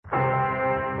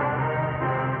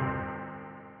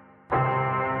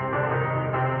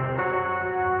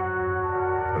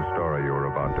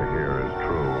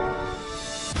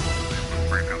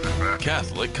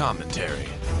Catholic commentary.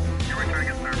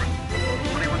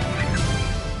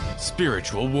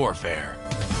 Spiritual warfare.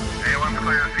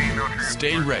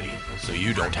 Stay ready so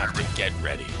you don't have to get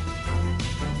ready.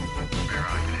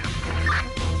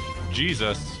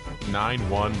 Jesus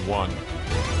 911.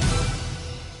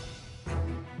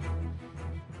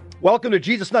 Welcome to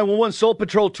Jesus 911 Soul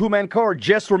Patrol two-man car.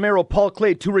 Jess Romero, Paul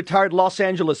Clay, two retired Los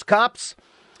Angeles cops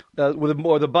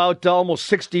with about almost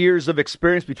 60 years of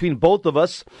experience between both of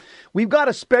us. We've got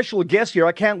a special guest here.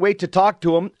 I can't wait to talk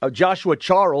to him, Joshua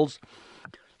Charles.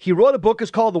 He wrote a book.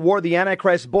 It's called The War of the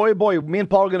Antichrist. Boy, me and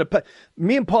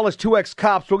Paul as two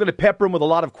ex-cops, we're going to pepper him with a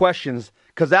lot of questions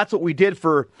because that's what we did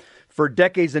for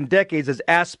decades and decades, is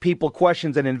ask people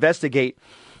questions and investigate.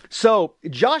 So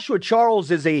Joshua Charles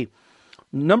is a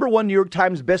 #1 New York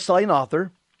Times best-selling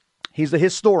author. He's a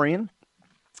historian,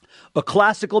 a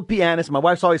classical pianist. My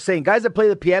wife's always saying, guys that play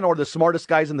the piano are the smartest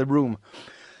guys in the room.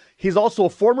 He's also a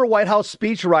former White House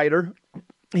speechwriter.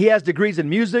 He has degrees in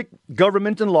music,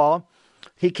 government, and law.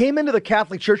 He came into the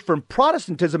Catholic Church from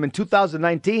Protestantism in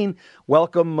 2019.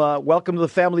 Welcome to the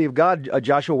family of God,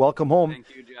 Joshua. Welcome home. Thank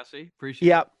you, Jesse. Appreciate it.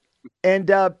 Yeah.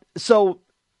 And so,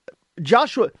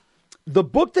 Joshua, the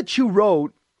book that you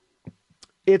wrote,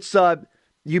 it's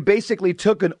you basically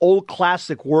took an old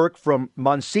classic work from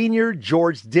Monsignor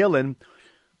George Dillon,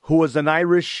 who was an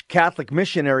Irish Catholic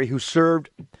missionary who served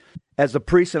as a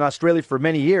priest in Australia for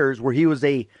many years, where he was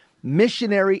a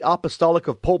missionary apostolic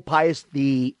of Pope Pius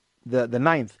the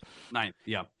ninth.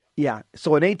 Yeah. Yeah.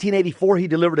 So in 1884, he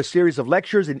delivered a series of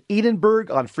lectures in Edinburgh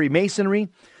on Freemasonry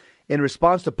in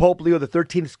response to Pope Leo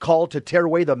XIII's call to tear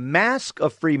away the mask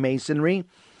of Freemasonry.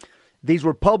 These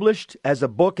were published as a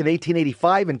book in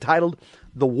 1885 entitled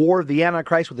The War of the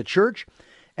Antichrist with the Church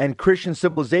and Christian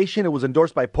Civilization. It was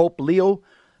endorsed by Pope Leo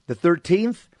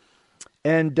XIII.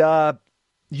 And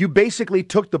you basically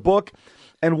took the book,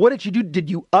 and what did you do? Did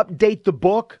you update the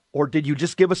book, or did you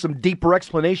just give us some deeper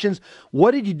explanations?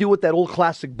 What did you do with that old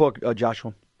classic book,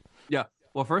 Joshua? Yeah.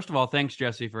 Well, first of all, thanks,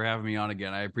 Jesse, for having me on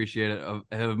again. I appreciate it.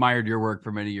 I have admired your work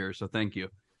for many years, so thank you.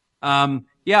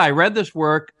 I read this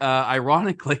work.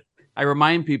 Ironically, I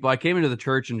remind people, I came into the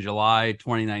church in July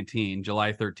 2019,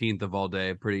 July 13th of all day,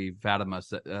 a pretty Fatima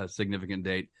significant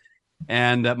date.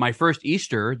 And my first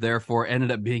Easter, therefore,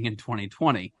 ended up being in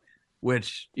 2020,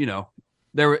 which,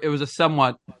 it was a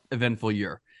somewhat eventful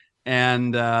year.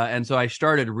 And so I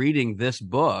started reading this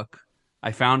book.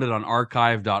 I found it on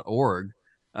archive.org,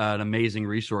 an amazing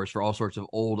resource for all sorts of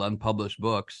old unpublished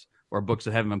books or books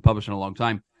that haven't been published in a long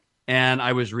time. And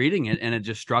I was reading it, and it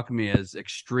just struck me as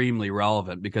extremely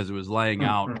relevant because it was laying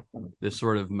out this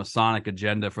sort of Masonic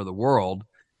agenda for the world.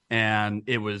 And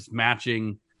it was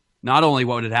matching not only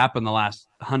what had happened the last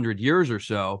 100 years or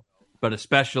so, but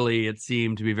especially it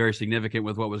seemed to be very significant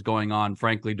with what was going on,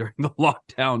 frankly, during the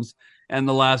lockdowns and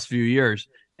the last few years.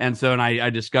 And so I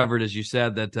discovered, as you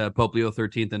said, that Pope Leo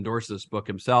XIII endorsed this book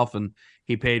himself, and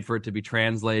he paid for it to be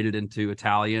translated into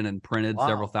Italian and printed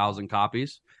several thousand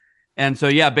copies. And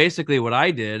so, basically what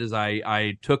I did is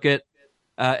I took it.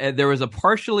 There was a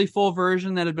partially full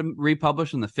version that had been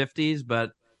republished in the 50s,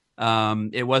 but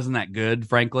it wasn't that good,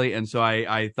 frankly. And so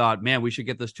I thought, man, we should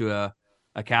get this to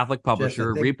a Catholic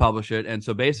publisher, republish it. And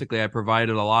so basically I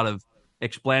provided a lot of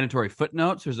explanatory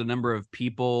footnotes. There's a number of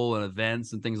people and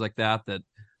events and things like that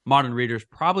modern readers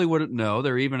probably wouldn't know.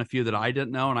 There are even a few that I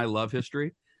didn't know, and I love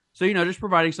history. So, just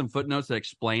providing some footnotes that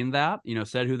explained that,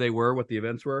 said who they were, what the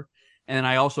events were. And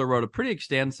I also wrote a pretty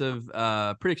extensive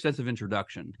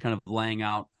introduction, kind of laying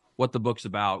out what the book's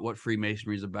about, what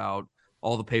Freemasonry is about,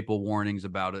 all the papal warnings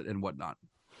about it, and whatnot.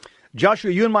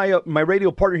 Joshua, you and my radio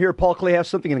partner here, Paul Clay, have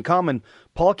something in common.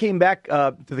 Paul came back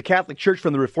to the Catholic Church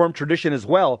from the Reformed tradition as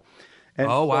well. And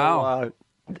wow.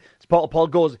 Paul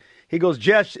goes,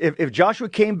 Jess, if Joshua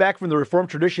came back from the Reformed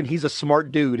tradition, he's a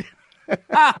smart dude.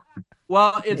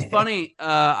 Well, it's funny.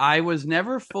 I was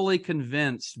never fully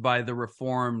convinced by the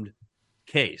Reformed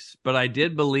case, but I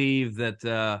did believe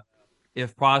that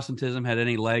if Protestantism had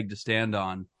any leg to stand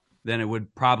on, then it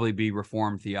would probably be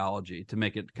Reformed theology to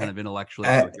make it kind of intellectually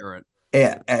coherent.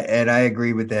 Yeah, and I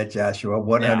agree with that, Joshua,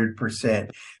 100%. Yeah.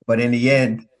 But in the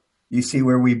end, you see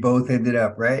where we both ended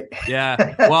up, right?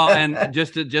 Yeah. Well, and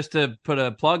just to put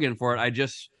a plug in for it, I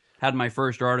just had my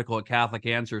first article at Catholic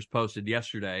Answers posted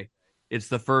yesterday. It's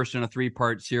the first in a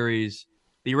 3-part series.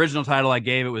 The original title I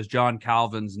gave it was John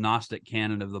Calvin's Gnostic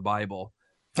Canon of the Bible.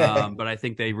 But I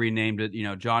think they renamed it,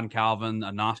 John Calvin,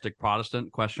 a Gnostic Protestant, ?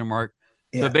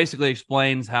 So it basically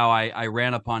explains how I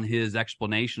ran upon his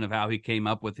explanation of how he came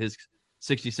up with his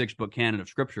 66-book canon of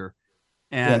Scripture.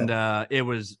 And it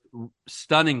was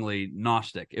stunningly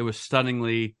Gnostic. It was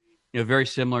stunningly, very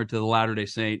similar to the Latter-day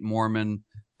Saint, Mormon,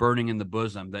 burning in the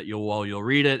bosom that you'll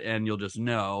read it and you'll just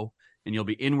know, and you'll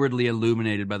be inwardly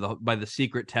illuminated by the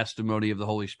secret testimony of the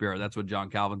Holy Spirit. That's what John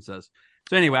Calvin says.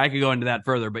 So anyway, I could go into that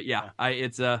further, but yeah,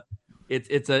 it's a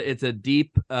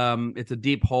deep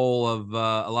hole of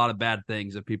a lot of bad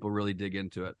things if people really dig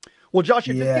into it. Well, Josh,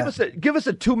 just give us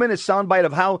a 2-minute soundbite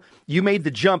of how you made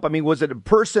the jump. I mean, was it a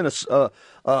person,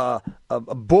 a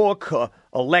book, a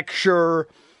lecture,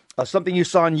 something you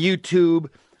saw on YouTube,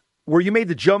 where you made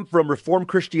the jump from Reformed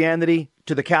Christianity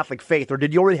to the Catholic faith, or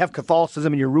did you already have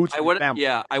Catholicism in your roots? I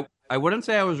wouldn't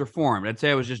say I was Reformed. I'd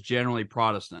say I was just generally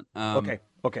Protestant. Okay.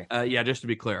 Just to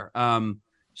be clear. Long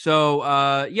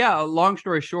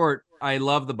story short, I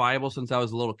love the Bible since I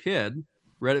was a little kid.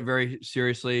 Read it very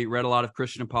seriously, read a lot of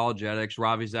Christian apologetics.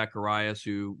 Ravi Zacharias,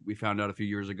 who we found out a few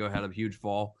years ago had a huge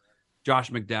fall. Josh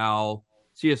McDowell,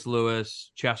 C.S.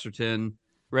 Lewis, Chesterton,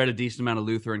 read a decent amount of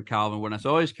Luther and Calvin. So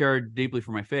I always cared deeply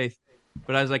for my faith.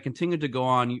 But as I continued to go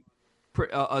on,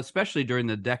 especially during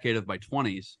the decade of my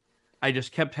 20s, I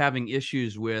just kept having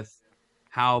issues with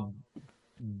how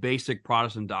basic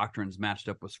Protestant doctrines matched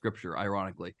up with Scripture,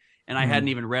 ironically. And I hadn't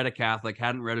even read a Catholic,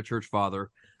 hadn't read a church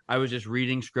father. I was just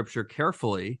reading Scripture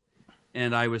carefully,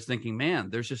 and I was thinking, man,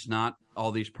 there's just not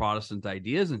all these Protestant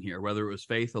ideas in here, whether it was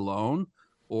faith alone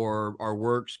or our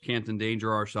works can't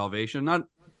endanger our salvation. Not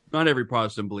every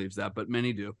Protestant believes that, but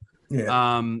many do.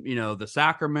 Yeah. The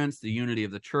sacraments, the unity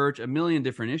of the church, a million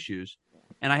different issues.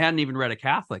 And I hadn't even read a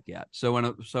Catholic yet. So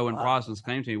when Protestants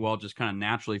claim to me, well, it just kind of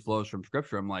naturally flows from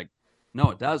Scripture, I'm like, no,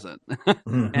 it doesn't.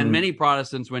 And many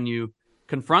Protestants, when you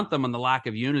confront them on the lack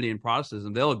of unity in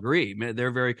Protestantism, they'll agree.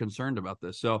 They're very concerned about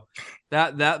this. So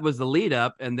that was the lead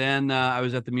up. And then I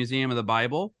was at the Museum of the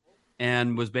Bible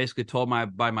and was basically told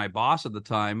by my boss at the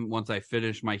time, once I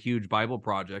finished my huge Bible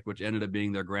project, which ended up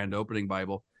being their grand opening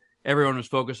Bible, everyone was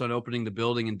focused on opening the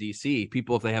building in D.C.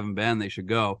 People, if they haven't been, they should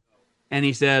go. And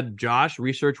he said, Josh,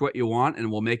 research what you want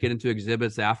and we'll make it into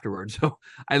exhibits afterwards. So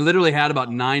I literally had about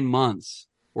 9 months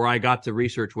where I got to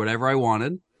research whatever I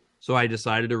wanted. So I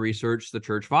decided to research the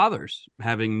church fathers,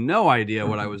 having no idea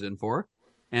what I was in for.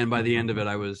 And by the end of it,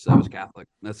 I was Catholic.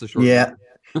 That's the short. Yeah.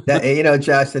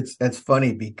 Josh, that's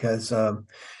funny because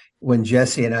when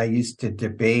Jesse and I used to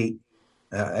debate,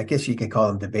 I guess you could call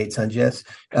them debates on Jess.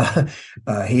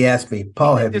 He asked me,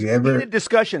 Paul, have you ever heated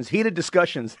discussions?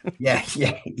 Yeah.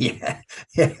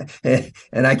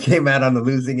 And I came out on the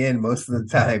losing end most of the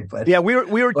time. But yeah, we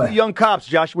were two young cops,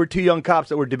 Josh. We're two young cops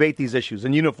that would debate these issues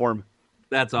in uniform.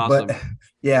 That's awesome.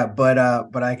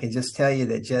 But I can just tell you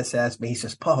that Jess asked me. He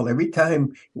says, Paul, every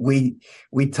time we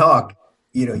talk,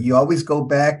 you always go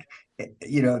back,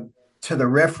 to the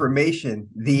Reformation,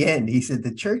 the end. He said,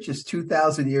 the church is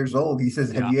 2,000 years old. He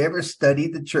says, have you ever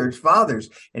studied the church fathers?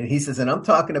 And he says, and I'm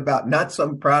talking about not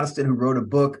some Protestant who wrote a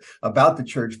book about the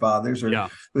church fathers or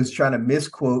who's trying to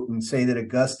misquote and say that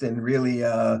Augustine really,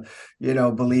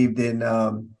 believed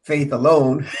in faith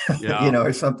alone,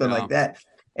 or something like that.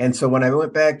 And so when I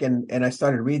went back and I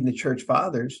started reading the church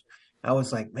fathers, I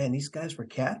was like, man, these guys were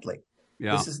Catholic.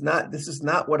 Yeah. This is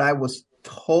not what I was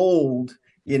told.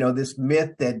 This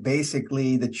myth that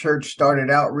basically the church started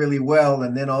out really well.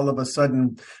 And then all of a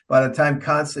sudden, by the time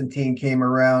Constantine came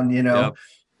around,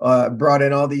 brought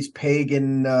in all these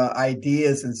pagan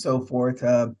ideas and so forth.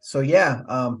 I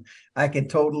can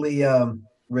totally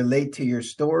relate to your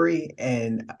story.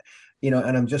 And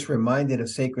I'm just reminded of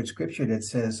sacred scripture that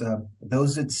says,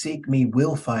 those that seek me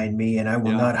will find me and I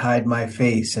will not hide my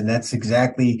face. And that's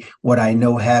exactly what I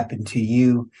know happened to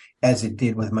you as it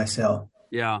did with myself.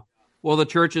 Yeah. Well, the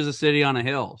church is a city on a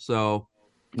hill. So,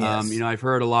 I've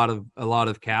heard a lot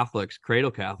of Catholics, cradle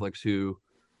Catholics who,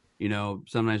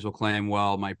 sometimes will claim,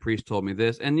 well, my priest told me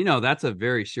this. And, that's a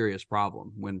very serious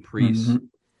problem when priests,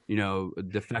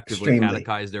 defectively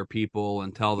catechize their people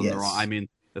and tell them the wrong. I mean,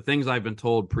 the things I've been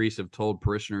told priests have told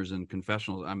parishioners in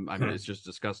confessionals, I mean, it's just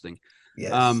disgusting.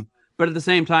 Yes. But at the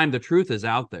same time, the truth is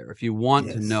out there. If you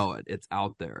want to know it, it's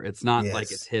out there. It's not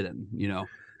like it's hidden,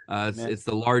 It's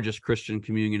the largest Christian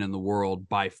communion in the world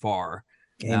by far.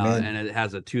 And it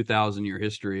has a 2,000-year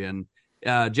history. And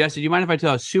Jesse, do you mind if I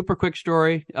tell a super quick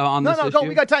story on this issue? No,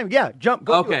 we got time. Yeah, jump.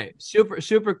 Go. Okay,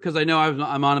 super, because I know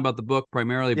I'm on about the book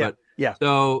primarily, but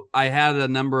so I had a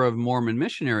number of Mormon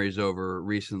missionaries over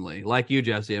recently. Like you,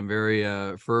 Jesse, I'm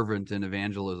very fervent in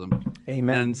evangelism.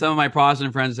 Amen. And some of my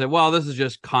Protestant friends said, well, this is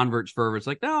just converts fervent. It's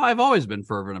like, no, I've always been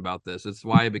fervent about this. It's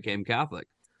why I became Catholic.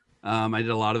 I did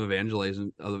a lot of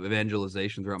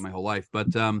evangelization throughout my whole life,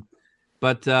 but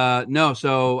no.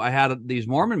 So I had these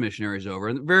Mormon missionaries over,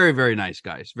 and very, very nice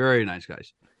guys, very nice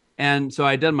guys. And so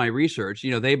I did my research.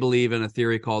 They believe in a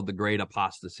theory called the Great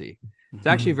Apostasy, It's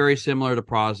actually very similar to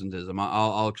Protestantism.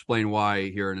 I'll explain why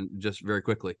here in just very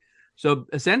quickly. So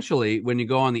essentially, when you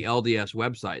go on the LDS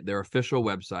website, their official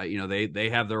website, they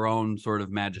have their own sort of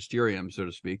magisterium, so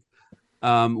to speak.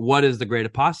 What is the great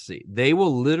apostasy? They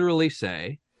will literally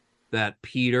say that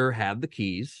Peter had the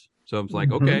keys. So it's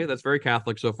like, okay, that's very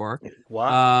Catholic so far.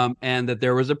 Wow. And that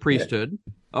there was a priesthood.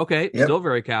 Okay, Yep. still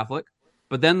very Catholic.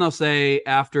 But then they'll say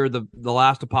after the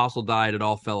last apostle died, it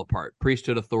all fell apart.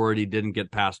 Priesthood authority didn't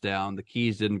get passed down. The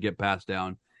keys didn't get passed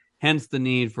down. Hence the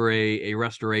need for a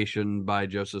restoration by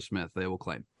Joseph Smith, they will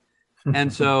claim.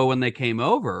 And so when they came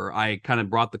over, I kind of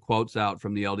brought the quotes out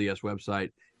from the LDS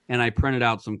website, and I printed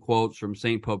out some quotes from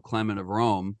St. Pope Clement of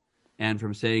Rome and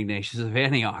from St. Ignatius of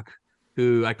Antioch,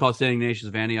 who I call St. Ignatius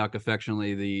of Antioch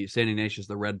affectionately the St. Ignatius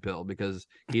the Red Pill, because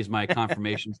he's my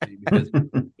confirmation saint, because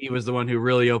he was the one who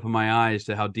really opened my eyes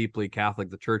to how deeply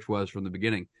Catholic the church was from the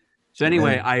beginning. So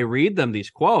anyway, I read them these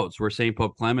quotes where St.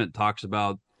 Pope Clement talks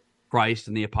about Christ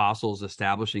and the apostles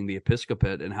establishing the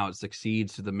episcopate and how it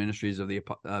succeeds to the ministries of the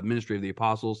ministry of the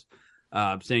apostles.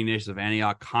 St. Ignatius of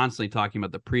Antioch constantly talking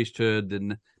about the priesthood,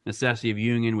 the necessity of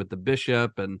union with the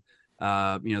bishop, and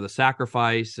the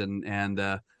sacrifice, and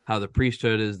how the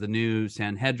priesthood is the new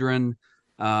Sanhedrin.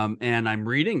 And I'm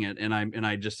reading it, and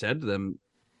I just said to them,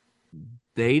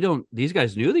 these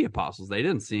guys knew the apostles. They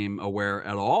didn't seem aware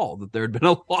at all that there had been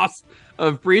a loss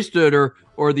of priesthood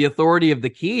or the authority of the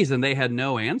keys, and they had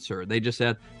no answer. They just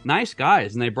said, nice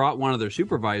guys. And they brought one of their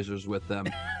supervisors with them,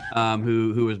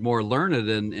 who was more learned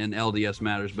in LDS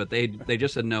matters, but they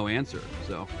just had no answer.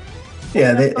 So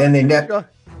Yeah,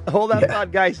 hold that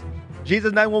thought, guys.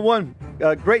 Jesus 911,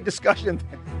 great discussion.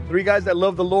 Three guys that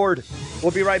love the Lord.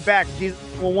 We'll be right back. Jesus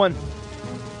 911.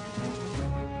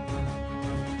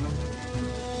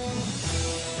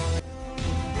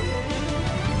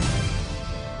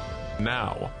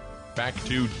 Now, back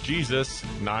to Jesus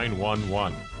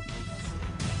 911.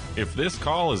 If this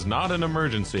call is not an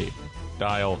emergency,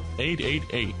 dial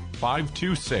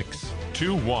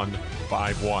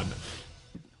 888-526-2151.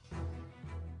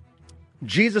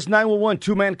 Jesus 911,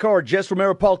 two-man car, Jess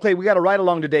Romero, Paul Clay. We got a ride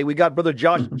along today. We got Brother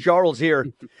Josh Charles here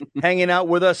hanging out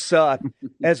with us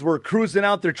as we're cruising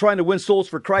out there trying to win souls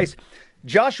for Christ.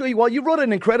 Joshua, well, you wrote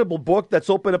an incredible book that's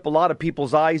opened up a lot of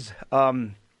people's eyes.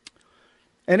 And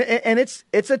it's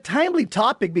a timely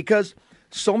topic because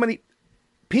so many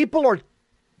people are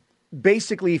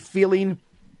basically feeling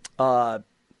they're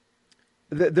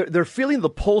feeling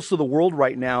the pulse of the world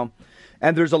right now.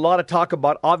 And there's a lot of talk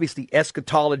about, obviously,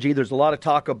 eschatology. There's a lot of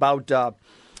talk about, the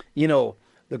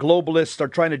globalists are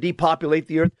trying to depopulate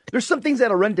the earth. There's some things that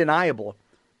are undeniable.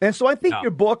 And so I think your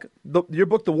book,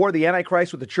 The War of the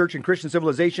Antichrist with the Church and Christian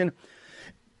Civilization,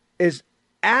 is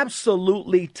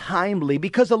absolutely timely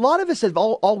because a lot of us have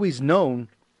always known,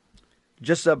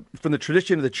 just from the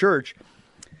tradition of the church,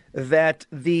 that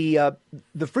the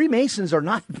Freemasons are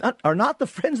not the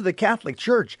friends of the Catholic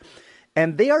Church.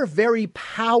 And they are very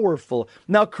powerful.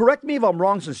 Now, correct me if I'm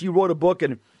wrong, since you wrote a book.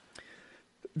 And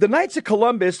the Knights of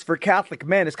Columbus for Catholic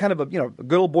men is kind of a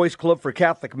good old boys club for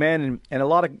Catholic men, and a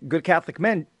lot of good Catholic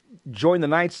men join the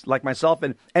Knights, like myself,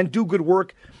 and do good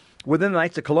work within the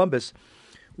Knights of Columbus.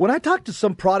 When I talk to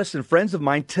some Protestant friends of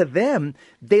mine, to them,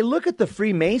 they look at the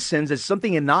Freemasons as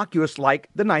something innocuous like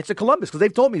the Knights of Columbus, because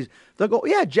they've told me, they'll go,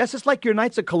 yeah, Jess, it's like your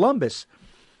Knights of Columbus.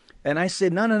 And I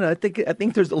said, no. I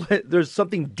think there's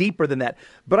something deeper than that.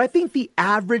 But I think the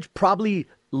average, probably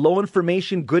low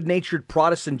information, good-natured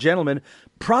Protestant gentleman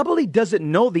probably doesn't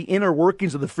know the inner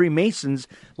workings of the Freemasons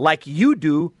like you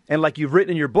do and like you've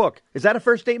written in your book. Is that a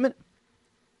fair statement?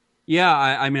 Yeah,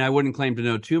 I mean, I wouldn't claim to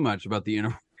know too much about the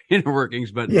inner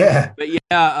workings, but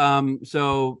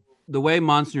so the way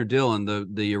Monsignor Dillon,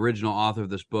 the original author of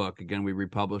this book, again, we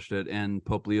republished it, and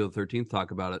Pope Leo XIII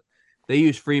talk about it. They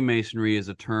use Freemasonry as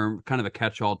a term, kind of a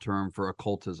catch-all term for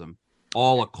occultism.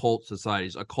 All occult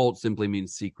societies. Occult simply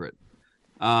means secret.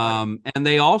 And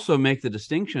they also make the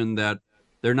distinction that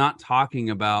they're not talking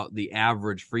about the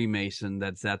average Freemason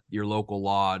that's at your local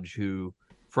lodge who,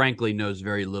 frankly, knows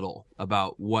very little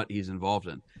about what he's involved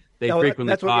in.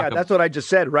 That's what I just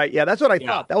said, right? Yeah, that's what I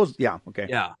thought. That was, okay.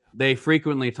 Yeah, they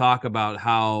frequently talk about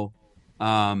how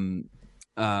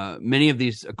many of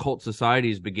these occult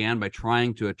societies began by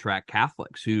trying to attract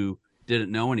Catholics who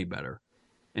didn't know any better.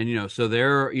 And, so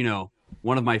they're,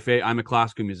 one of my I'm a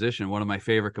classical musician. One of my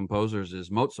favorite composers is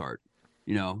Mozart.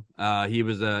 He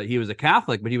was a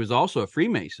Catholic, but he was also a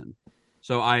Freemason.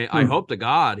 So I hope to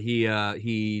God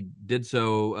he did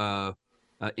so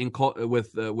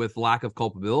with lack of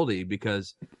culpability,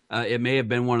 because it may have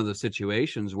been one of the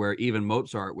situations where even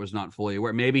Mozart was not fully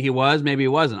aware. Maybe he was, maybe he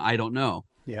wasn't. I don't know.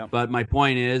 Yeah. But my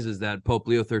point is that Pope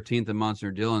Leo XIII and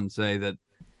Monsignor Dillon say that,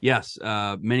 yes,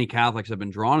 many Catholics have been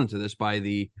drawn into this by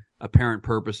the apparent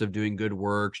purpose of doing good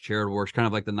works, charitable works, kind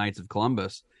of like the Knights of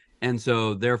Columbus. And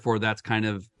so, therefore, that's kind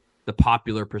of the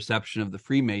popular perception of the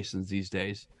Freemasons these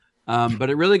days. But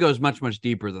it really goes much, much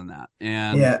deeper than that.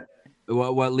 And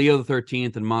what Leo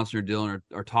XIII and Monsignor Dillon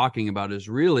are talking about is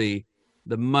really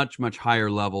the much, much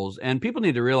higher levels. And people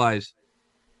need to realize,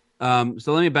 so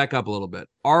let me back up a little bit.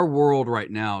 Our world right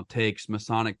now takes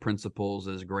Masonic principles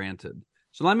as granted.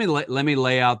 So let me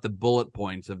lay out the bullet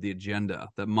points of the agenda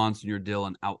that Monsignor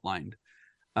Dillon outlined.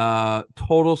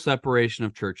 Total separation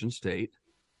of church and state,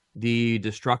 the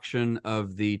destruction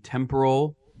of the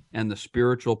temporal and the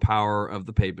spiritual power of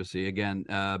the papacy. Again,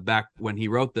 back when he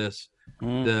wrote this,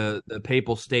 the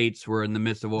papal states were in the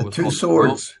midst of what was two called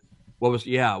swords. what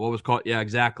was called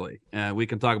exactly. We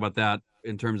can talk about that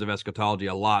in terms of eschatology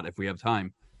a lot if we have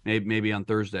time, maybe on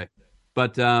Thursday.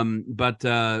 But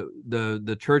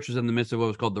the church was in the midst of what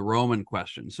was called the Roman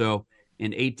question. So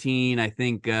in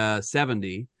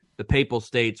 1870, the papal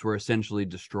states were essentially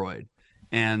destroyed.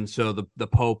 And so the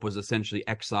Pope was essentially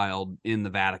exiled in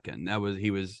the Vatican. He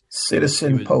was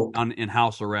Pope in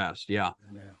house arrest. Yeah.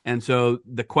 And so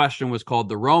the question was called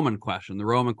the Roman question. The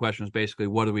Roman question was basically,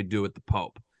 what do we do with the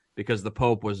Pope? Because the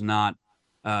Pope was not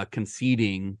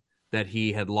conceding that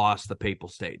he had lost the papal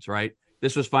states, right?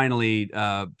 This was finally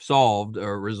solved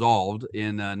or resolved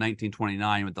in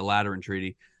 1929 with the Lateran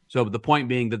Treaty. So the point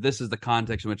being that this is the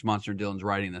context in which Monsignor Dillon's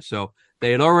writing this. So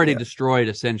they had already destroyed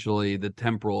essentially the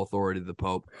temporal authority of the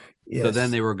Pope. Yes. So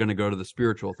then they were going to go to the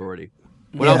spiritual authority.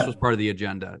 What else was part of the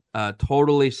agenda?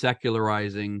 Totally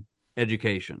secularizing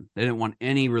education. They didn't want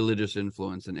any religious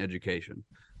influence in education.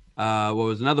 What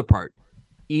was another part?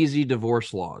 Easy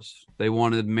divorce laws. They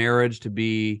wanted marriage to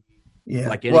be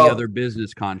like any other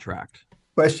business contract.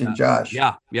 Question, Josh.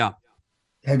 Yeah.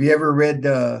 Have you ever read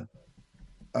The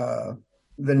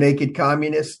Naked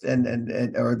Communist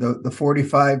or the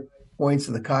 45 points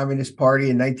of the Communist Party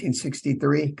in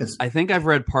 1963? Because I think I've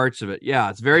read parts of it. Yeah,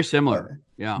 it's very similar.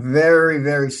 Yeah, very,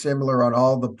 very similar on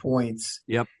all the points.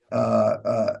 Yep.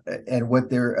 And what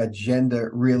their agenda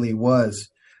really was.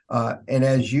 And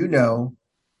as you know,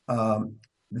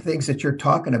 the things that you're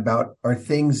talking about are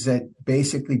things that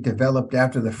basically developed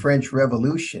after the French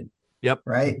Revolution. Yep.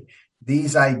 Right.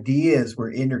 These ideas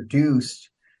were introduced,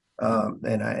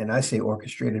 and I say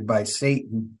orchestrated by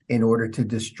Satan in order to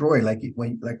destroy. Like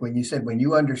when you said, when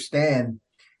you understand,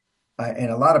 and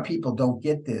a lot of people don't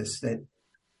get this, that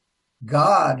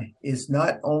God is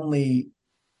not only,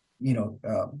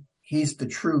 he's the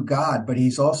true God, but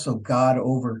he's also God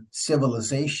over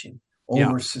civilization,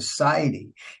 over society.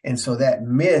 And so that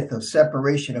myth of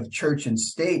separation of church and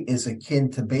state is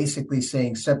akin to basically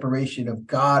saying separation of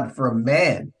God from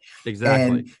man.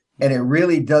 Exactly. And it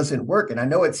really doesn't work. And I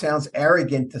know it sounds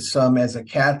arrogant to some as a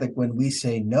Catholic when we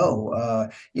say no.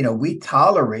 We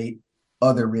tolerate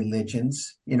other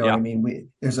religions. You know what I mean?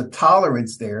 There's a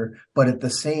tolerance there, but at the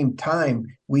same time,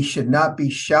 we should not be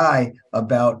shy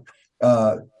about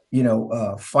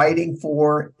fighting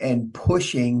for and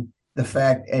pushing the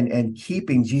fact and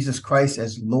keeping Jesus Christ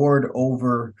as Lord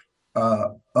over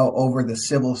the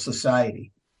civil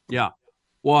society. Yeah.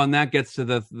 Well, and that gets to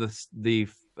the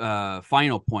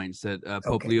final points that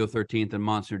Pope Leo XIII and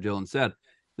Monsignor Dillon said.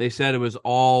 They said it was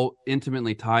all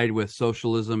intimately tied with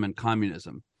socialism and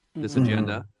communism, this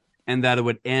agenda, and that it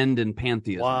would end in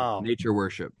pantheism, nature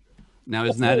worship. Now,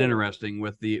 isn't that interesting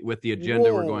with the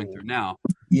agenda we're going through now?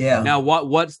 Yeah. Now,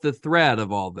 what's the thread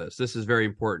of all this? This is very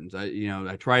important.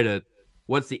 I try to.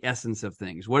 What's the essence of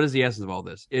things? What is the essence of all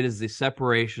this? It is the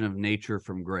separation of nature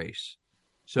from grace.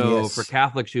 So, for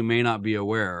Catholics who may not be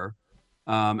aware,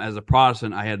 as a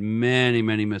Protestant, I had many,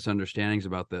 many misunderstandings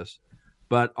about this.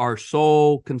 But our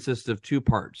soul consists of two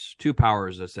parts, two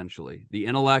powers, essentially: the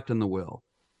intellect and the will.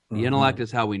 The intellect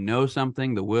is how we know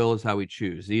something. The will is how we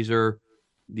choose. These are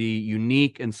the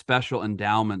unique and special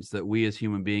endowments that we as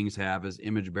human beings have as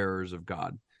image bearers of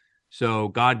God. So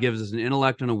God gives us an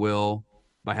intellect and a will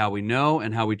by how we know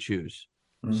and how we choose.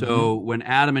 So when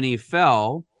Adam and Eve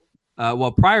fell,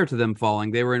 prior to them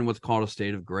falling, they were in what's called a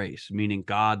state of grace, meaning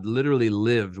God literally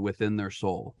lived within their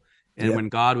soul. And when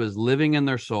God was living in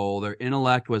their soul, their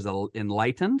intellect was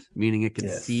enlightened, meaning it could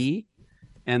see,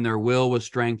 and their will was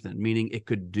strengthened, meaning it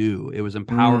could do. It was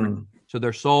empowered. So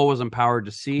their soul was empowered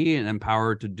to see and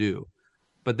empowered to do.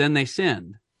 But then they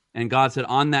sinned, and God said,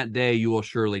 on that day you will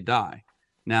surely die.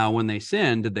 Now, when they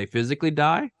sinned, did they physically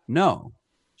die? No.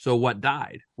 So what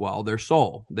died? Well, their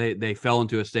soul. They fell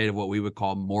into a state of what we would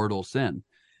call mortal sin.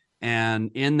 And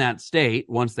in that state,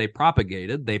 once they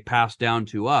propagated, they passed down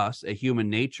to us a human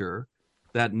nature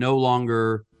that no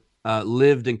longer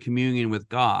lived in communion with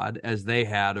God as they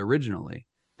had originally.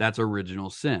 That's original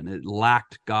sin. It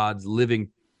lacked God's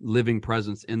living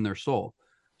presence in their soul.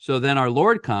 So then our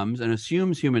Lord comes and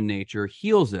assumes human nature,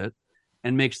 heals it,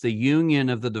 and makes the union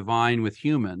of the divine with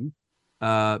human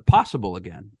possible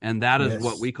again. And that is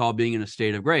what we call being in a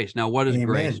state of grace. Now, what does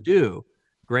grace do?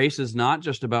 Grace is not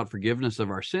just about forgiveness of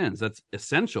our sins. That's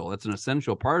essential. That's an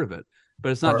essential part of it.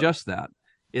 But it's not just that.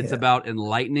 It's about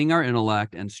enlightening our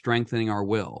intellect and strengthening our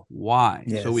will. Why?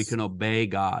 So we can obey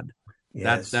God.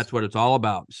 That's what it's all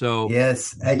about. So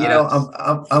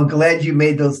I'm glad you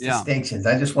made those distinctions.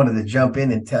 I just wanted to jump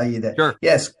in and tell you that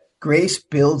yes, grace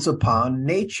builds upon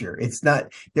nature. It's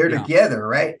not they're together,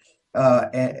 right?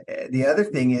 And the other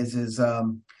thing is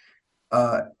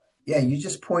you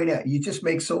just point out, you just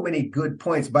make so many good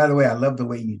points. By the way, I love the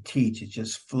way you teach. It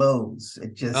just flows.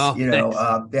 It just,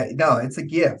 it's a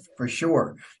gift for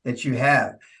sure that you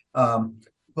have.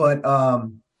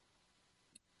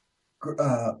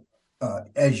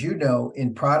 As you know,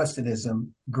 in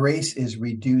Protestantism, grace is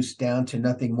reduced down to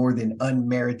nothing more than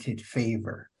unmerited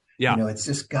favor. Yeah. It's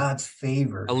just God's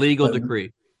favor. A legal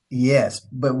decree. Yes,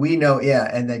 but we know,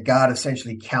 and that God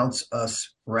essentially counts us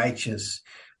righteous.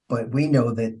 But we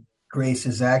know that grace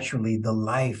is actually the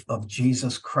life of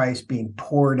Jesus Christ being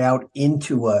poured out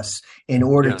into us in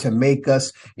order to make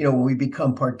us, when we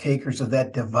become partakers of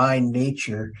that divine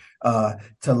nature,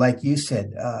 to, like you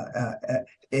said,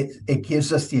 it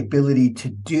gives us the ability to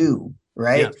do,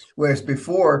 right? Yes. Whereas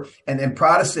before, and then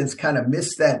Protestants kind of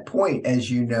miss that point, as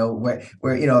you know, where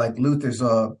like Luther's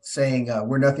saying,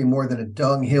 we're nothing more than a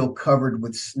dunghill covered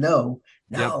with snow.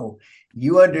 No,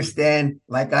 you understand,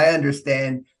 like I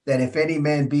understand, that if any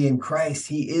man be in Christ,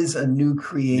 he is a new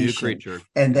creation. New creature.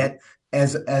 And that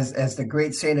as the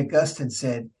great Saint Augustine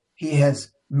said, he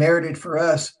has merited for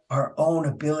us our own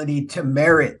ability to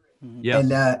merit.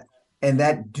 Yes. And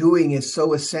that doing is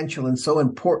so essential and so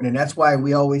important. And that's why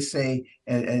we always say,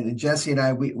 and Jesse and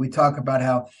I, we talk about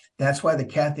how that's why the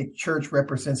Catholic Church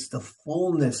represents the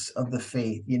fullness of the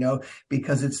faith,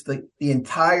 because it's the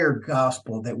entire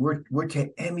gospel that we're to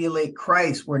emulate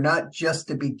Christ. We're not just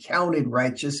to be counted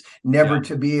righteous, never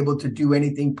to be able to do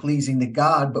anything pleasing to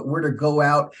God, but we're to go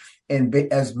out and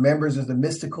be, as members of the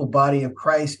mystical body of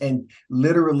Christ, and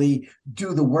literally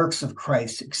do the works of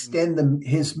Christ, extend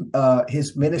his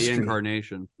ministry. The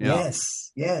incarnation. Yes.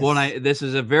 Well, this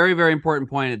is a very, very important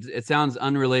point. It sounds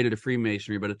unrelated to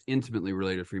Freemasonry, but it's intimately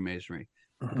related to Freemasonry.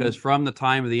 Because from the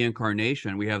time of the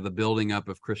incarnation, we have the building up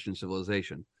of Christian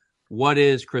civilization. What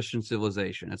is Christian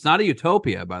civilization? It's not a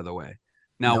utopia, by the way.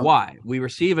 Now, why? We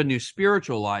receive a new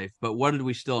spiritual life, but what did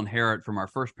we still inherit from our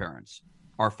first parents?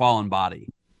 Our fallen body.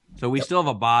 So we still have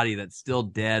a body that's still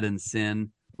dead in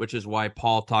sin, which is why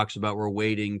Paul talks about we're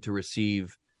waiting to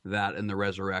receive that in the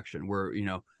resurrection. We're,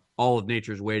 all of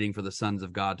nature is waiting for the sons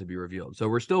of God to be revealed. So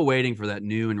we're still waiting for that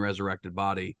new and resurrected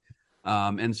body.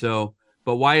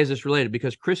 But why is this related?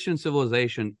 Because Christian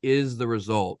civilization is the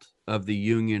result of the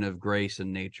union of grace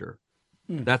and nature.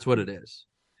 That's what it is.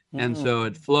 And so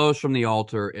it flows from the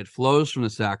altar. It flows from the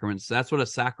sacraments. That's what a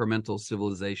sacramental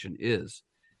civilization is.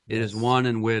 It is one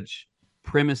in which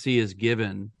primacy is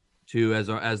given to,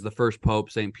 as the first Pope,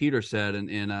 St. Peter, said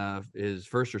in his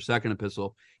first or second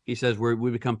epistle, he says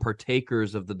we become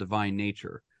partakers of the divine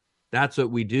nature. That's what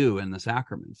we do in the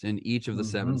sacraments, in each of the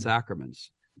seven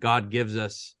sacraments. God gives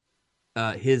us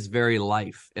his very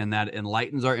life, and that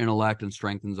enlightens our intellect and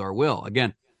strengthens our will.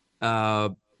 Again,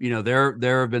 there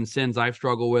have been sins I've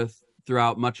struggled with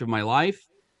throughout much of my life,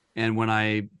 and when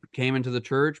I came into the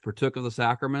church, partook of the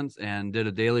sacraments, and did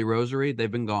a daily rosary,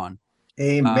 they've been gone.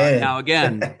 Amen. Now,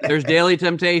 again, there's daily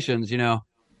temptations,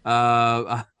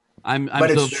 I'm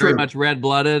still very much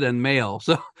red-blooded and male,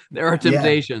 so there are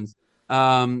temptations.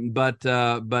 But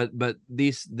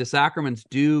the sacraments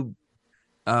do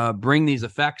bring these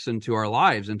effects into our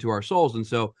lives, into our souls. And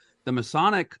so the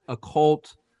Masonic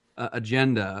occult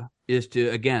agenda is to,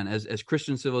 again, as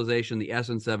Christian civilization, the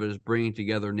essence of it is bringing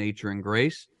together nature and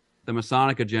grace. The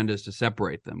Masonic agenda is to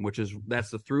separate them, that's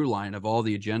the through line of all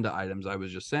the agenda items I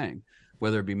was just saying,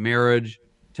 whether it be marriage,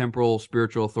 temporal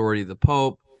spiritual authority of the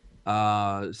Pope,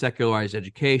 secularized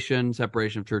education,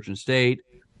 separation of church and state.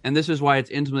 And this is why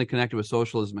it's intimately connected with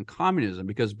socialism and communism,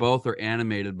 because both are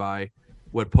animated by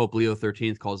what Pope Leo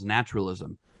XIII calls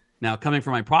naturalism. Now, coming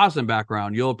from my Protestant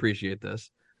background, you'll appreciate this.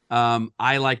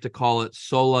 I like to call it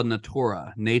sola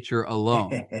natura, nature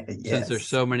alone, since there's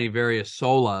so many various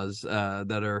solas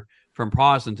that are from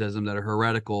Protestantism that are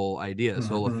heretical ideas,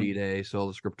 sola fide,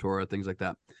 sola scriptura, things like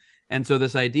that. And so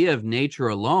this idea of nature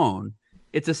alone,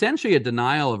 it's essentially a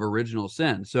denial of original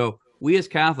sin. So we as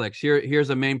Catholics, here's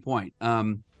a main point.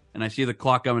 and I see the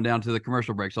clock coming down to the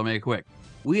commercial break, so I'll make it quick.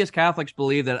 We as Catholics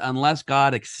believe that unless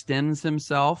God extends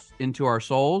himself into our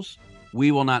souls,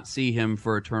 we will not see him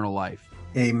for eternal life.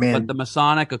 Amen. But the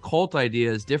Masonic occult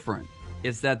idea is different.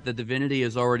 It's that the divinity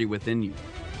is already within you,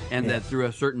 and that through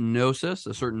a certain gnosis,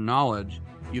 a certain knowledge,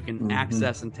 you can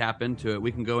access and tap into it.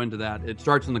 We can go into that. It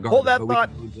starts in the garden.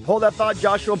 Hold that thought,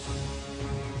 Joshua.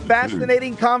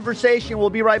 Fascinating conversation. We'll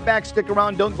be right back. Stick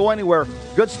around. Don't go anywhere.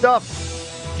 Good stuff.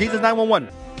 Jesus 911.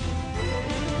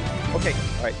 Okay.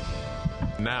 All right.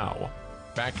 Now,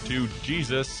 back to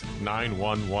Jesus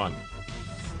 911.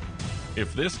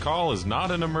 If this call is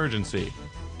not an emergency,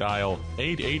 dial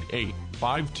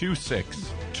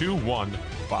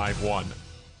 888-526-2151.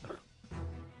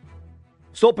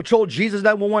 Soul Patrol, Jesus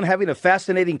 911, having a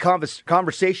fascinating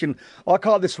conversation. I'll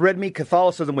call this Red Meat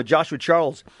Catholicism with Joshua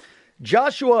Charles.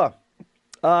 Joshua,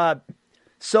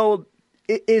 so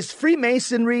is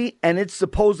Freemasonry and its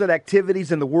supposed activities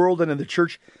in the world and in the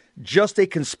church just a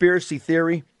conspiracy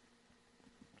theory?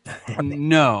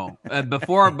 No.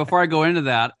 Before I go into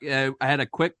that, I had a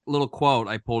quick little quote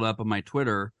I pulled up on my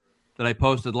Twitter that I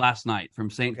posted last night from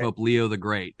Saint Pope Leo the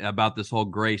Great about this whole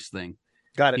grace thing.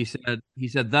 Got it. He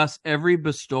said, thus every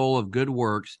bestowal of good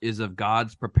works is of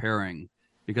God's preparing,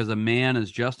 because a man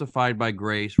is justified by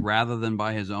grace rather than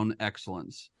by his own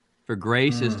excellence. For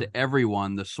grace is to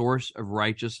everyone the source of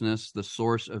righteousness, the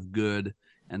source of good,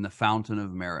 and the fountain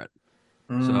of merit.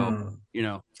 So,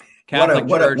 Catholic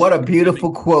Church, what a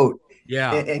beautiful quote.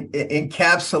 Yeah.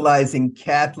 Encapsulating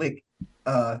Catholic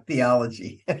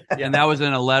theology. Yeah, and that was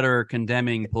in a letter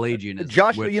condemning Pelagianism.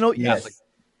 Joshua,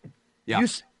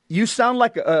 yes. You sound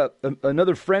like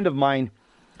another friend of mine.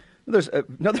 There's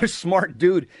another smart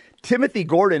dude, Timothy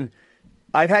Gordon.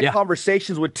 I've had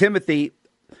conversations with Timothy.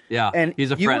 Yeah, and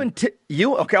he's a friend.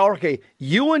 You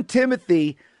and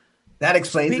Timothy. That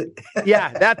explains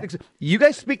it. You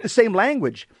guys speak the same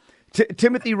language.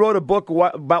 Timothy wrote a book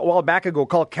about a while back ago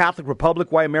called Catholic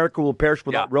Republic, Why America Will Perish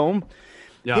Without Rome.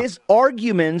 Yeah. His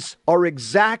arguments are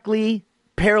exactly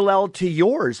parallel to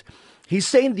yours. He's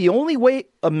saying the only way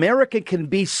America can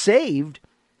be saved,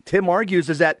 Tim argues,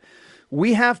 is that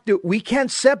we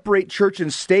can't separate church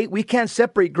and state. We can't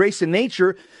separate grace and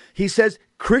nature. He says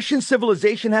Christian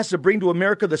civilization has to bring to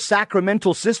America the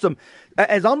sacramental system.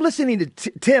 As I'm listening to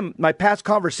Tim, my past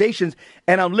conversations,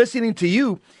 and I'm listening to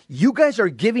you, you guys are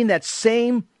giving that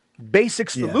same basic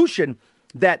solution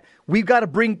that we've got to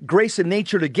bring grace and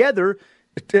nature together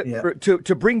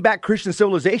to bring back Christian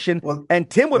civilization. Well, and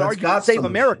Tim would argue to save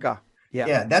America.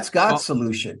 Yeah, that's God's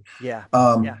solution. Yeah.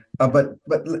 But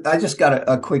I just got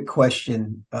a quick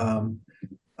question.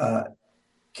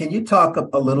 Can you talk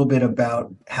a little bit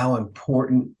about how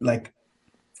important, like,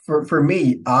 for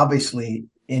me, obviously,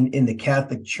 in the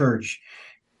Catholic Church,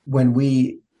 when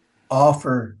we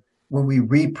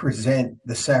represent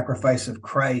the sacrifice of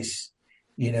Christ,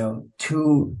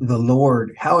 to the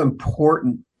Lord, how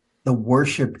important the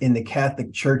worship in the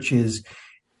Catholic Church is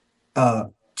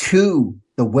to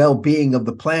the well-being of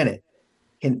the planet.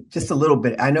 And just a little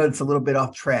bit, I know it's a little bit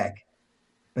off track,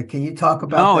 but can you talk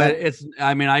about that?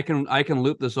 I can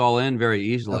loop this all in very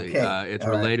easily. Okay. It's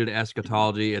related to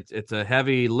eschatology. It's a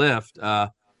heavy lift,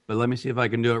 but let me see if I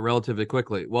can do it relatively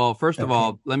quickly. Well, first of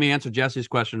all, let me answer Jesse's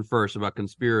question first about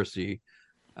conspiracy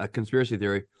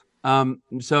theory.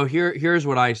 So here's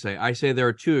what I say. I say there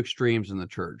are two extremes in the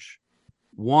church.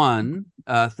 One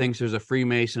thinks there's a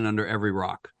Freemason under every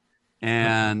rock.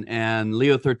 And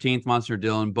Leo XIII, Monsignor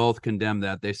Dillon both condemn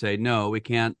that. They say, no, we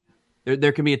can't.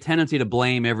 There can be a tendency to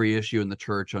blame every issue in the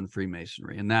church on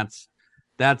Freemasonry. And that's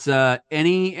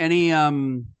any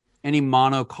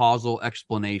monocausal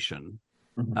explanation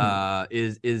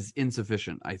is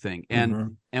insufficient, I think.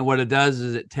 And what it does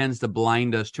is it tends to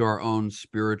blind us to our own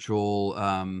spiritual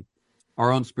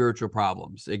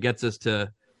problems. It gets us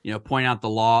to, point out the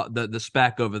law, the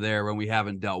speck over there when we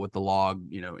haven't dealt with the log,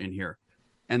 in here.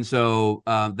 And so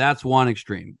that's one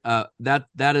extreme. That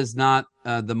is not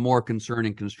the more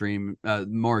concerning extreme,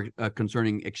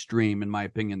 in my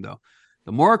opinion, though.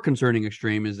 The more concerning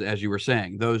extreme is, as you were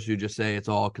saying, those who just say it's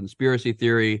all conspiracy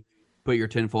theory, put your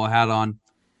tinfoil hat on.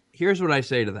 Here's what I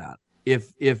say to that: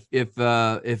 if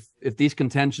these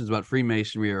contentions about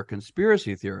Freemasonry are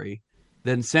conspiracy theory,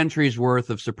 then centuries worth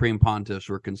of supreme pontiffs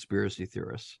were conspiracy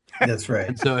theorists. That's right.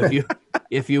 And so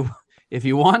if you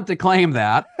want to claim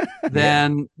that,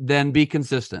 then be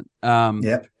consistent.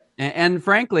 And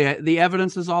frankly, the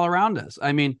evidence is all around us.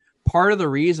 I mean, part of the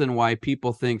reason why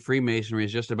people think Freemasonry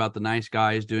is just about the nice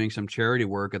guys doing some charity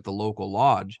work at the local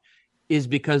lodge is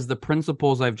because the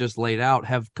principles I've just laid out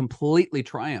have completely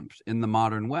triumphed in the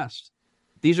modern West.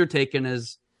 These are taken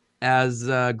as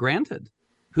granted.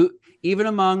 Who, even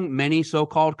among many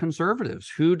so-called conservatives,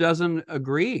 who doesn't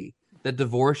agree that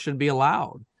divorce should be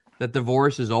allowed? That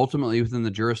divorce is ultimately within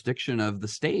the jurisdiction of the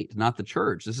state, not the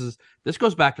church. This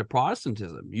goes back to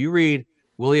Protestantism. You read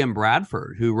William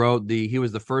Bradford, who he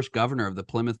was the first governor of the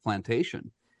Plymouth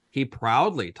Plantation. He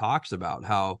proudly talks about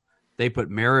how they put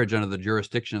marriage under the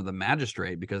jurisdiction of the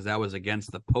magistrate because that was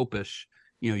against the popish,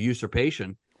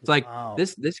 usurpation. It's like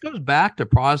this goes back to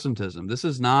Protestantism. This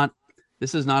is not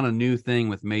a new thing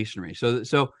with Masonry.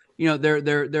 So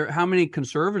there how many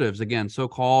conservatives, again,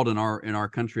 so-called in our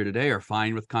country today, are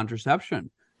fine with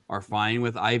contraception, are fine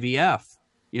with IVF.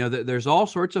 There's all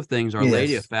sorts of things Our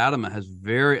Lady of Fatima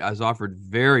has offered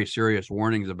very serious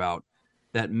warnings about,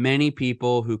 that many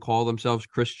people who call themselves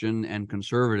Christian and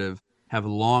conservative have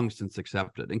long since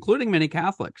accepted, including many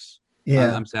Catholics.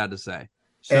 Yeah. I'm sad to say.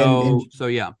 And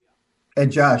Yeah.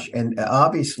 And Josh, and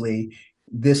obviously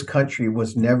this country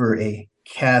was never a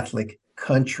Catholic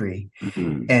country.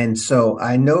 And so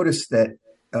I noticed that,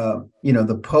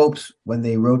 the popes, when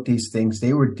they wrote these things,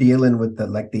 they were dealing with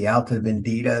the Alta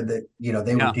Vendita, that,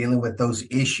 they were dealing with those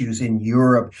issues in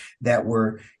Europe that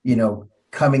were,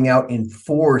 coming out in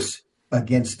force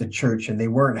against the church, and they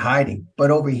weren't hiding.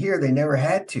 But over here, they never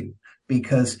had to,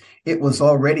 because it was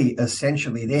already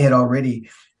essentially, they had already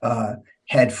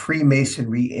had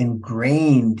Freemasonry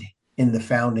ingrained in the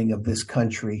founding of this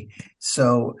country.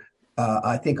 So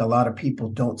I think a lot of people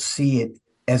don't see it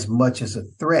as much as a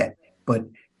threat, but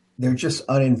they're just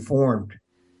uninformed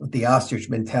with the ostrich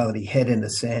mentality, head in the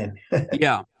sand.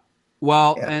 Yeah.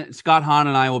 Well, and Scott Hahn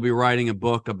and I will be writing a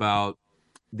book about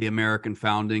the American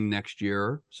founding next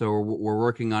year. So we're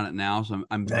working on it now. So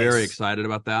I'm very excited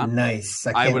about that. Nice.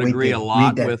 I would agree a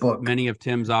lot with many of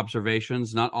Tim's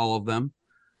observations, not all of them.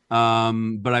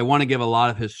 But I want to give a lot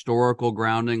of historical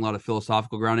grounding, a lot of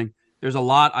philosophical grounding. There's a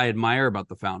lot I admire about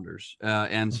the founders.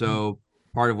 And so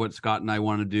part of what Scott and I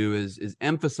want to do is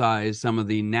emphasize some of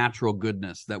the natural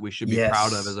goodness that we should be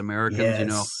proud of as Americans.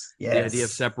 The idea of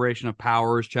separation of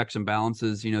powers, checks and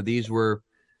balances. These were,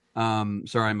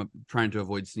 sorry, I'm trying to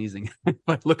avoid sneezing.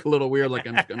 I look a little weird, like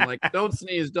I'm like, don't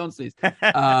sneeze.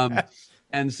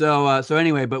 And so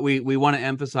anyway, but we want to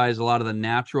emphasize a lot of the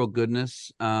natural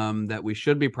goodness that we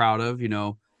should be proud of.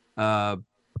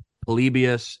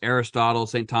 Polybius, Aristotle,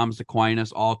 St. Thomas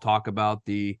Aquinas all talk about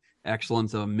the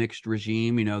excellence of a mixed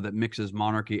regime, that mixes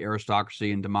monarchy,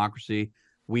 aristocracy, and democracy.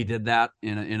 We did that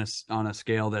on a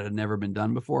scale that had never been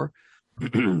done before.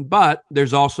 But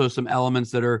there's also some elements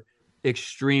that are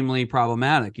extremely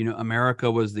problematic.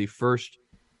 America was the first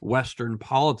Western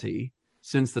polity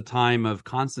since the time of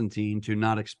Constantine to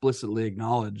not explicitly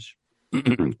acknowledge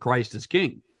Christ as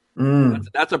king.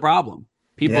 That's a problem.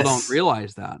 People don't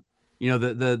realize that.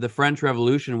 The French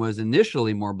Revolution was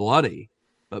initially more bloody,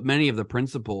 but many of the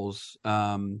principles,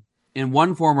 in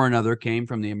one form or another, came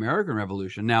from the American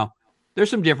Revolution. Now, there's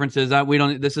some differences that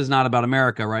this is not about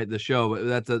America, right? The show,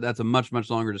 but that's a much, much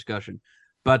longer discussion.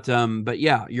 But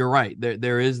yeah, you're right.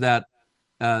 There is that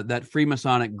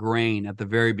Freemasonic grain at the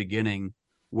very beginning,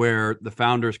 where the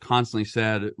founders constantly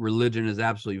said religion is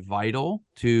absolutely vital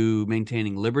to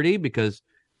maintaining liberty, because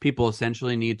people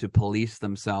essentially need to police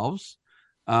themselves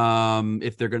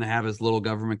if they're going to have as little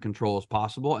government control as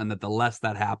possible, and that the less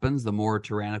that happens, the more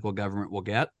tyrannical government will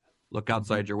get. Look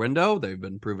outside your window. They've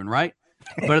been proven right.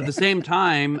 But at the same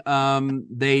time,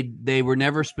 they were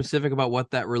never specific about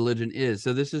what that religion is.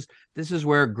 So this is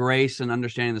where grace and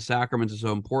understanding the sacraments is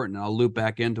so important. I'll loop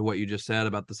back into what you just said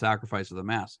about the sacrifice of the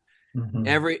Mass.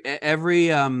 Every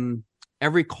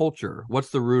culture.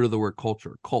 What's the root of the word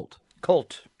culture? Cult.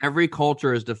 Every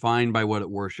culture is defined by what it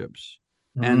worships.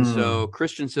 And so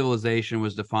Christian civilization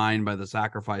was defined by the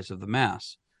sacrifice of the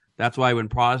Mass. That's why when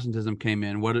Protestantism came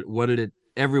in, what did it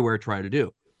everywhere try to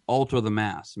do? Alter the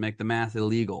Mass, make the Mass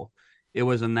illegal. It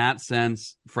was in that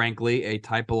sense, frankly, a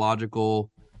typological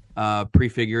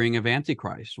prefiguring of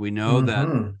Antichrist. We know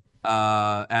that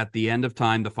at the end of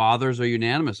time, the fathers are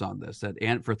unanimous on this, that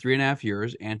for 3.5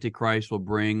 years, Antichrist will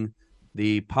bring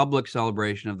the public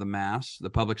celebration of the Mass, the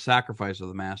public sacrifice of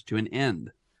the Mass, to an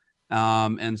end.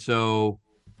 And so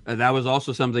that was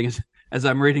also something, as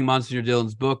I'm reading Monsignor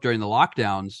Dillon's book during the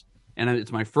lockdowns, and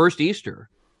it's my first Easter,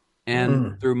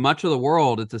 and through much of the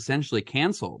world, it's essentially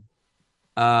canceled.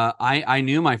 I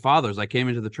knew my fathers. I came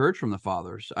into the church from the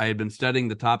fathers. I had been studying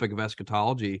the topic of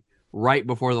eschatology right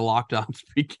before the lockdowns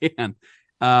began.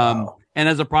 And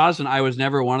as a Protestant, I was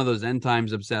never one of those end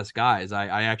times obsessed guys.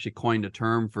 I actually coined a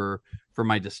term for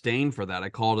my disdain for that. I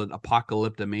called it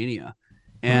apocalyptomania.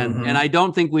 And I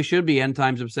don't think we should be end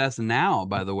times obsessed now,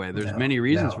 by the way. There's many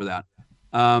reasons for that.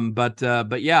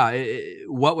 But yeah,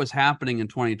 what was happening in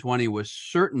 2020 was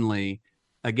certainly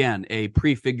again, a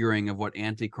prefiguring of what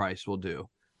Antichrist will do,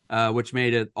 which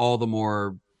made it all the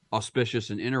more auspicious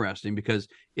and interesting, because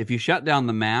if you shut down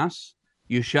the mass,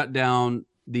 you shut down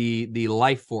the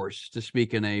life force, to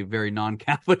speak in a very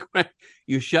non-Catholic way.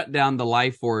 You shut down the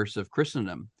life force of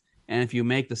Christendom. And if you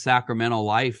make the sacramental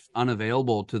life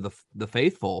unavailable to the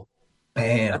faithful,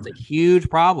 Bam. that's a huge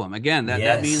problem. Again, that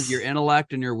Yes. means your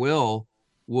intellect and your will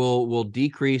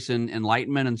decrease in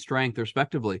enlightenment and strength,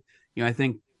 respectively. I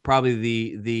think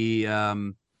probably the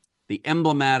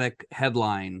emblematic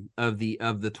headline of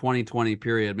the 2020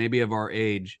 period, maybe of our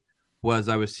age, was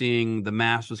I was seeing the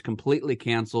mass was completely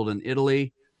canceled in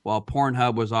Italy, while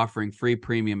Pornhub was offering free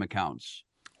premium accounts.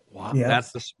 Wow. Yeah.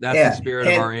 That's the spirit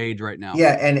of our age right now.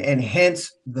 Yeah, and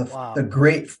hence Wow. the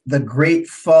great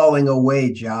falling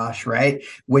away, Josh, right?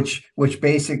 Which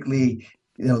basically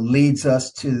leads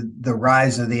us to the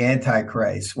rise of the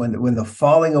Antichrist. When the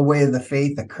falling away of the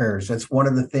faith occurs, that's one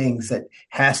of the things that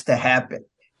has to happen,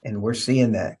 and we're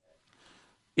seeing that.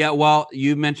 Yeah, well,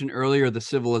 you mentioned earlier the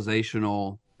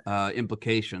civilizational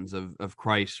implications of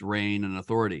Christ's reign and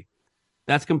authority.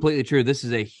 That's completely true. This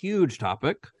is a huge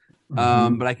topic,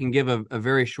 but I can give a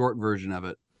very short version of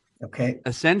it. Okay.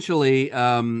 Essentially,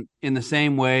 in the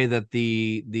same way that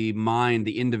the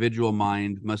individual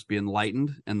mind must be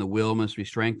enlightened and the will must be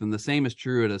strengthened, the same is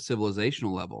true at a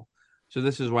civilizational level. So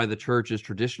this is why the church's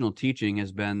traditional teaching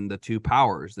has been the two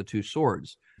powers, the two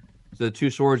swords. So the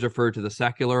two swords refer to the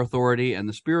secular authority and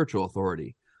the spiritual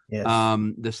authority. Yes.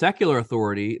 The secular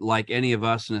authority, like any of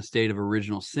us in a state of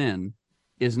original sin,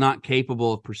 is not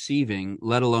capable of perceiving,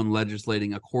 let alone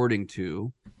legislating according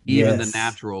to even the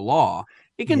natural law.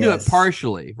 It can do it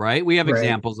partially, right? We have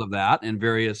examples of that in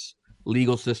various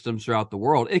legal systems throughout the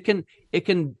world. It can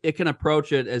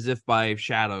approach it as if by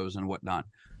shadows and whatnot.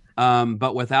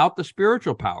 But without the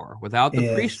spiritual power, without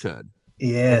the priesthood,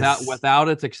 without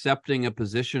its accepting a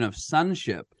position of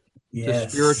sonship to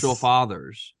spiritual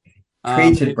fathers,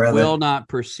 it will not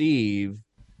perceive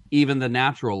even the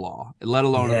natural law, let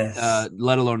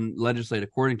alone legislate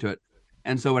according to it.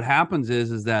 And so what happens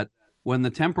is that when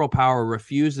the temporal power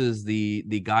refuses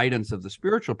the guidance of the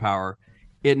spiritual power,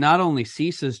 it not only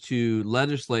ceases to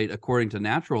legislate according to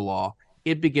natural law,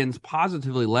 it begins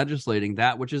positively legislating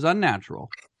that which is unnatural.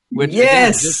 Which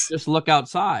again, just look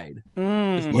outside.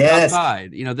 Just look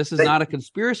outside. This is not a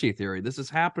conspiracy theory. This is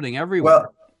happening everywhere.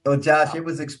 Well, Josh, it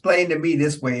was explained to me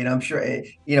this way, and I'm sure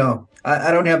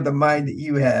I don't have the mind that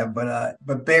you have,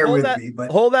 but bear with me.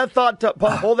 But hold that thought.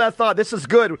 Hold that thought. This is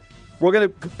good. We're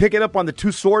going to pick it up on the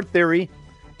two-sword theory.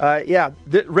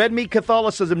 The Red Meat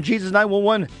Catholicism, Jesus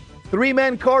 911.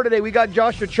 Three-man car today. We got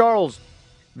Joshua Charles,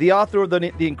 the author of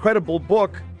the incredible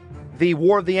book, The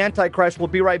War of the Antichrist. We'll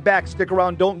be right back. Stick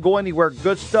around. Don't go anywhere.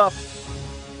 Good stuff.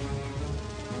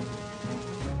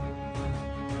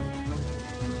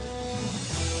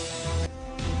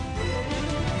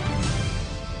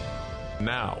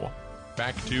 Now,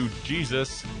 back to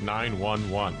Jesus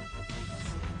 911.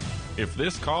 If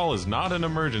this call is not an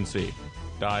emergency,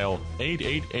 dial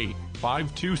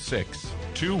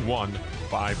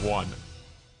 888-526-2151.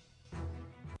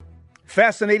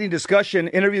 Fascinating discussion,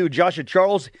 interview with Joshua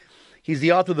Charles. He's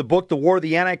the author of the book, The War of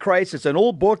the Antichrist. It's an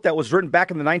old book that was written back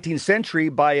in the 19th century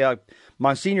by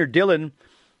Monsignor Dillon.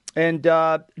 And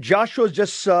Joshua's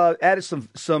just added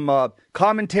some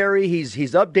commentary. He's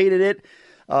updated it.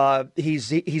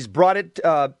 He's brought it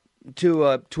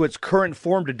to its current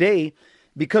form today,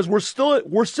 because we're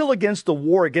still against the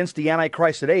war against the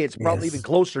Antichrist today. It's probably even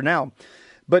closer now.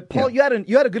 But Paul, you had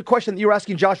a good question that you were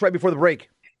asking Josh right before the break.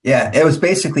 Yeah, it was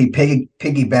basically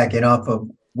piggybacking off of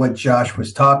what Josh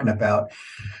was talking about.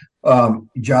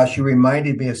 Josh, you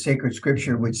reminded me of sacred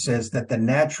scripture, which says that the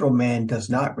natural man does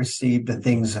not receive the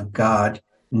things of God,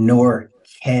 nor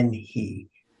can he.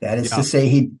 That is to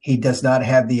say, he does not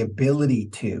have the ability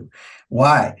to.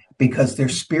 Why? Because they're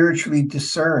spiritually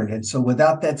discerned. And so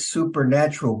without that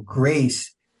supernatural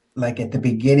grace, like at the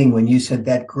beginning when you said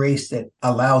that grace that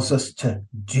allows us to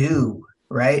do,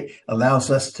 right?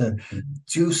 Allows us to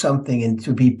do something and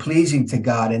to be pleasing to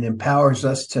God, and empowers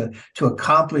us to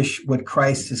accomplish what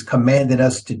Christ has commanded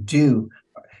us to do.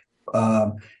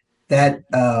 So the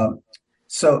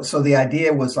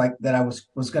idea was like that I was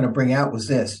going to bring out was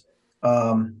this.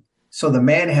 So the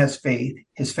man has faith,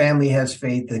 his family has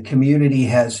faith, the community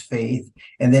has faith,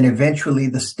 and then eventually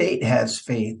the state has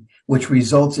faith, which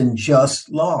results in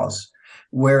just laws.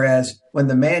 Whereas when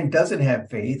the man doesn't have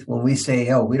faith, when we say,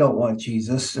 oh, we don't want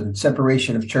Jesus and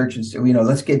separation of church and,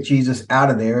 let's get Jesus out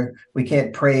of there. We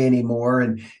can't pray anymore.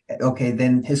 And okay,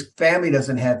 then his family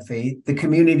doesn't have faith. The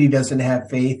community doesn't have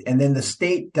faith. And then the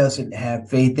state doesn't have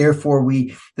faith. Therefore,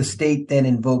 the state then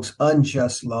invokes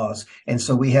unjust laws. And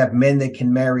so we have men that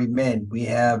can marry men. We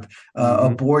have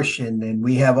abortion, and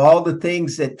we have all the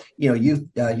things that,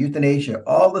 euthanasia,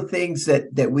 all the things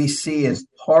that we see as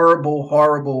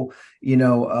horrible,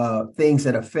 things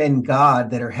that offend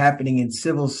God that are happening in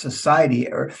civil society,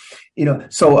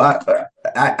 so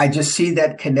I just see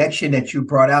that connection that you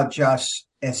brought out, Josh,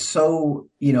 as so,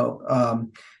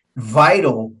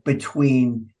 vital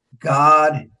between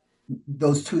God,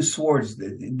 those two swords,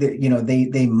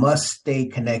 they must stay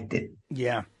connected.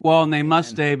 Yeah. Well, and they must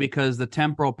stay because the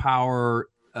temporal power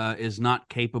is not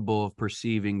capable of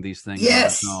perceiving these things on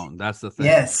its own. That's the thing.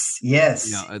 Yes.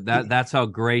 That's how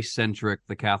grace-centric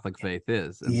the Catholic faith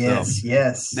is. And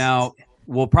yes. Now,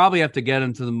 we'll probably have to get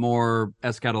into the more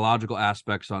eschatological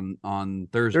aspects on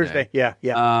Thursday. Yeah.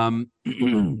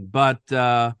 But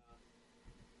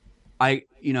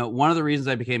one of the reasons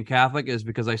I became Catholic is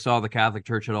because I saw the Catholic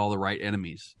Church had all the right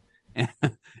enemies. And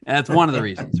that's one of the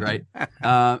reasons, right?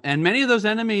 And many of those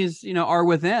enemies, are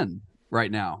within right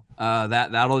now.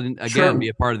 That'll again be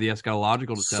a part of the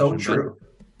eschatological discussion. So true.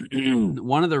 But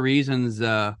one of the reasons,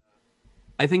 I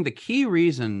think the key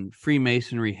reason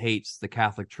Freemasonry hates the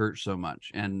Catholic Church so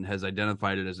much and has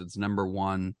identified it as its number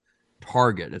one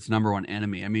target, its number one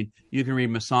enemy. I mean, you can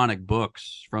read Masonic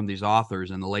books from these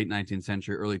authors in the late 19th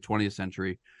century, early 20th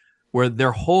century, where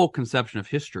their whole conception of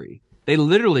history, they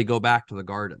literally go back to the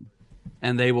garden.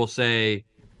 And they will say,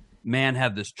 man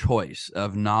had this choice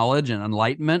of knowledge and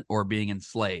enlightenment or being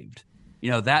enslaved.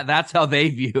 That's how they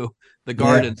view the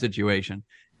garden situation.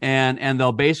 And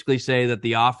they'll basically say that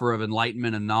the offer of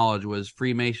enlightenment and knowledge was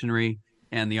Freemasonry,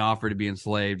 and the offer to be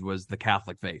enslaved was the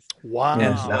Catholic faith. Wow.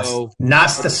 And so,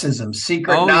 Gnosticism,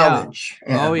 secret knowledge.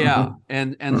 Yeah. Oh, yeah.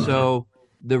 And so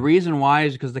the reason why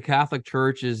is because the Catholic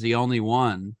Church is the only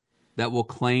one that will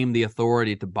claim the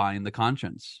authority to bind the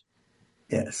conscience.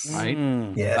 Yes. Right?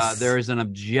 Yes. There is an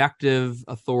objective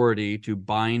authority to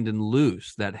bind and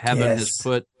loose that heaven has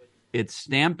put its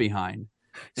stamp behind.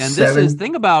 And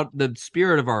think about the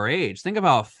spirit of our age. Think of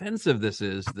how offensive this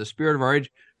is, the spirit of our age,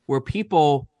 where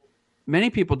many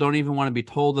people don't even want to be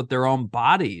told that their own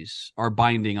bodies are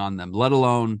binding on them, let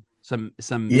alone some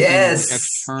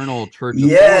external church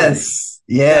authority. Yes.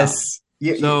 Yeah.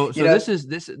 This is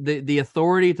the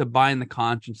authority to bind the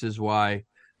conscience is why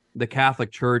the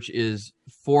Catholic Church is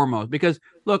foremost. Because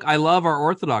look, I love our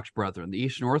Orthodox brethren, the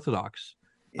Eastern Orthodox.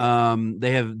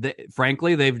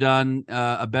 Frankly, they've done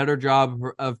a better job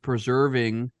of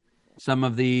preserving some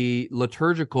of the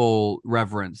liturgical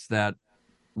reverence that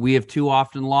we have too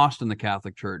often lost in the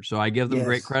Catholic Church. So I give them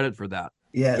great credit for that.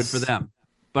 Yes. Good for them.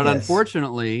 But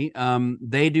unfortunately,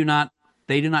 they do not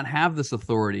have this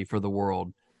authority for the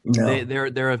world. No.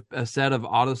 They're a set of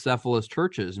autocephalous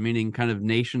churches, meaning kind of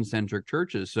nation-centric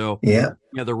churches. So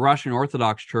the Russian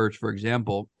Orthodox Church, for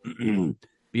example,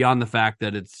 beyond the fact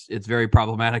that it's very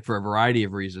problematic for a variety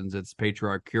of reasons, its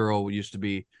Patriarch Kirill used to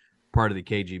be part of the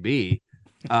KGB.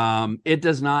 It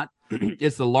does not.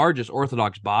 It's the largest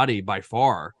Orthodox body by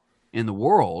far in the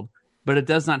world, but it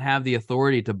does not have the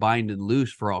authority to bind and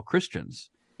loose for all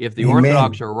Christians. If the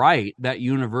Orthodox are right, that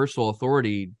universal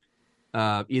authority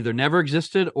either never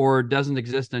existed or doesn't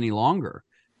exist any longer.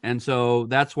 And so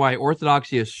that's why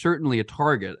Orthodoxy is certainly a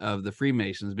target of the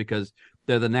Freemasons, because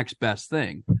they're the next best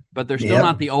thing, but they're still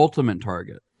not the ultimate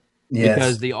target.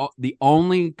 Because the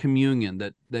only communion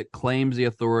that claims the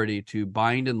authority to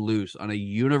bind and loose on a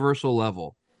universal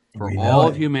level for all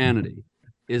of humanity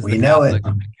is the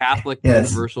Catholic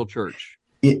Universal Church.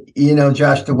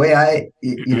 Josh, the way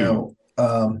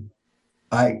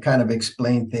I kind of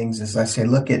explain things is I say,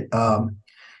 look at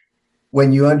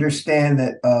when you understand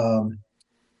that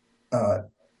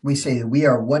we say that we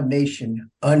are one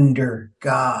nation under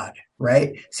God,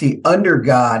 right? See, under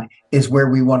God is where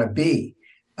we want to be.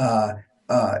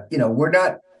 We're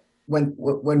not when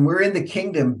we're in the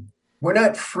kingdom, we're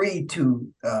not free to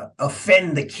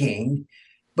offend the king,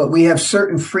 but we have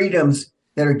certain freedoms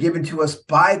that are given to us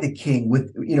by the king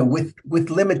with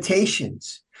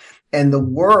limitations. And the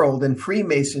world and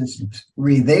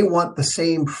Freemasonry, they want the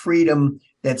same freedom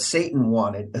that Satan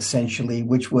wanted, essentially,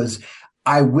 which was,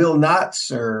 I will not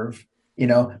serve.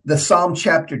 The Psalm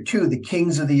chapter 2, the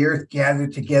kings of the earth gather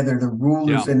together, the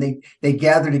rulers, and they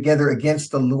gather together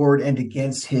against the Lord and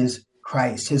against his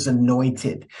Christ, his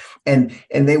anointed, and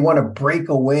they want to break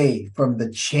away from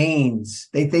the chains.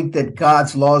 They think that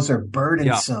God's laws are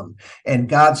burdensome, and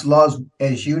God's laws,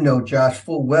 as you know, Josh,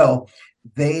 full well,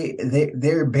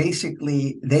 they're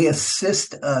basically, they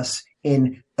assist us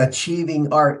in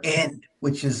achieving our end,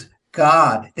 which is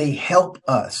God. They help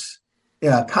us.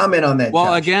 Yeah, comment on that. Well,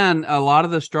 Josh. again, a lot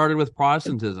of this started with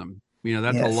Protestantism.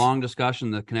 That's a Yes. long discussion,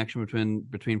 the connection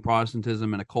between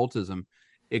Protestantism and occultism.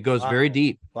 It goes Wow. very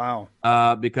deep. Wow.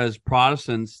 Because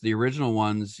Protestants, the original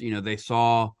ones, they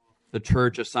saw the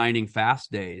church assigning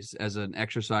fast days as an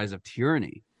exercise of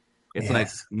tyranny. It's like,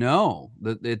 no,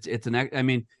 it's I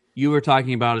mean, you were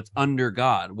talking about it's under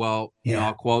God. Well,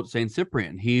 I'll quote Saint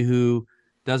Cyprian: "He who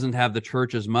doesn't have the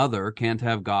church as mother can't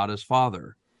have God as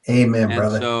father." Amen, And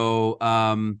brother. so,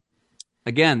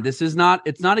 again, it's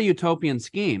not a utopian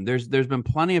scheme. There's been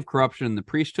plenty of corruption in the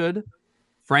priesthood.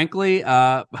 Frankly,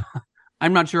 I'm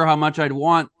not sure how much I'd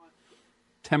want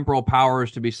temporal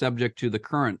powers to be subject to the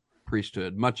current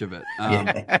priesthood, much of it.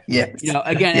 Yes.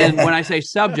 Again, and when I say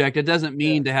subject, it doesn't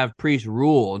mean to have priests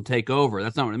rule and take over.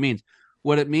 That's not what it means.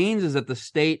 What it means is that the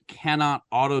state cannot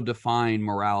auto-define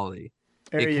morality.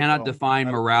 It cannot define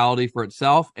morality for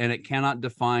itself, and it cannot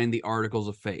define the articles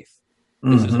of faith.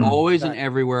 This is always and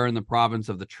everywhere in the province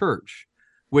of the church,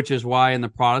 which is why in the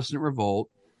Protestant revolt,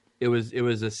 it was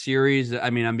a series. I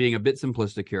mean, I'm being a bit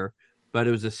simplistic here, but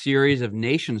it was a series of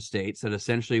nation states that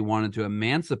essentially wanted to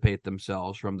emancipate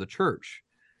themselves from the church.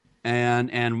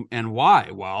 And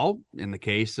why? Well, in the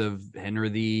case of Henry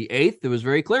VIII, it was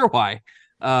very clear why.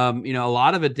 A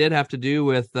lot of it did have to do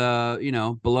with,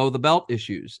 below the belt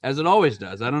issues, as it always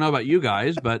does. I don't know about you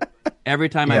guys, but every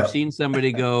time I've seen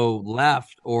somebody go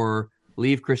left or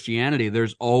leave Christianity,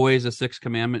 there's always a Sixth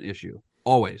Commandment issue,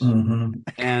 always.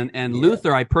 And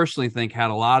Luther, I personally think,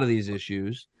 had a lot of these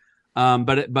issues.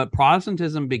 But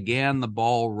Protestantism began the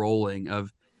ball rolling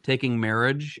of taking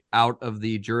marriage out of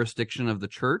the jurisdiction of the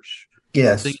church,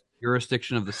 the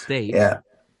jurisdiction of the state,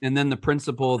 and then the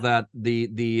principle that the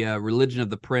religion of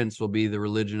the prince will be the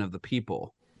religion of the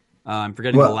people. I'm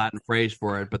forgetting the Latin phrase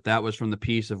for it, but that was from the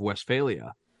Peace of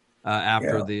Westphalia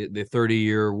after the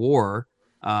 30-year war.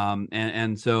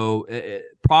 So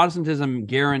Protestantism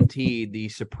guaranteed the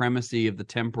supremacy of the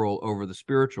temporal over the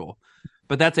spiritual.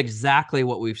 But that's exactly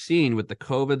what we've seen with the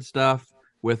COVID stuff,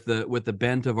 with the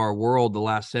bent of our world the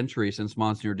last century since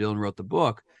Monsignor Dillon wrote the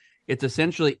book. It's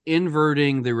essentially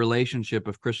inverting the relationship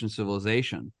of Christian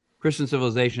civilization. Christian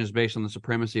civilization is based on the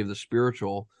supremacy of the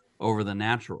spiritual over the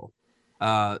natural.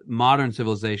 Modern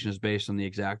civilization is based on the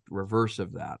exact reverse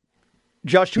of that.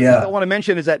 Josh, two things I want to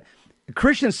mention is that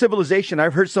Christian civilization,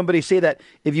 I've heard somebody say that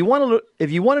if you want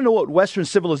to know what Western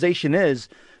civilization is,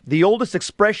 the oldest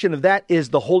expression of that is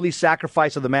the holy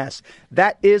sacrifice of the Mass.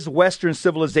 That is Western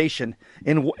civilization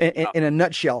in a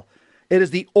nutshell. It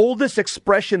is the oldest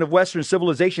expression of Western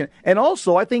civilization. And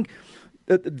also, I think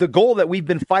the goal that we've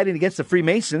been fighting against the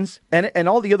Freemasons and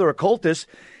all the other occultists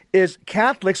is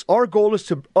Catholics, our goal is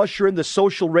to usher in the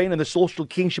social reign and the social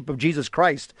kingship of Jesus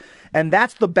Christ. And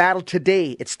that's the battle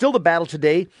today. It's still the battle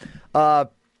today.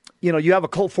 You have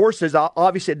occult forces,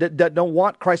 obviously, that don't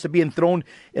want Christ to be enthroned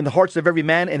in the hearts of every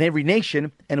man and every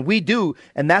nation, and we do,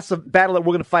 and that's the battle that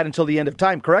we're going to fight until the end of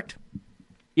time, correct?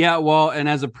 Yeah, well, and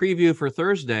as a preview for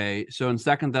Thursday, so in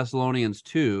 2 Thessalonians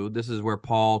 2, this is where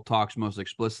Paul talks most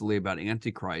explicitly about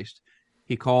Antichrist.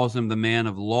 He calls him the man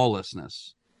of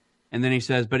lawlessness. And then he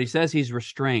says he's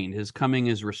restrained. His coming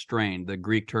is restrained. The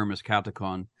Greek term is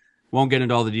katakon. Won't get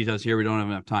into all the details here. We don't have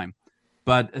enough time.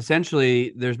 But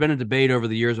essentially, there's been a debate over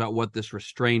the years about what this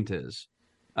restraint is.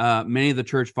 Many of the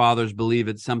church fathers believe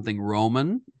it's something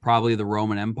Roman, probably the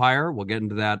Roman Empire. We'll get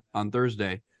into that on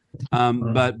Thursday.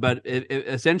 But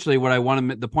essentially,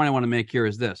 the point I want to make here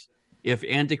is this: if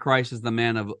Antichrist is the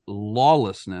man of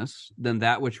lawlessness, then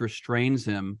that which restrains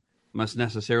him must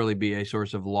necessarily be a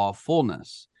source of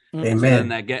lawfulness. Amen. So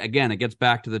then it gets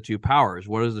back to the two powers.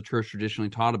 What has the church traditionally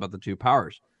taught about the two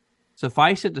powers?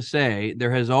 Suffice it to say,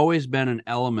 there has always been an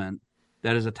element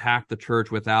that has attacked the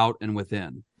church without and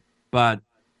within. But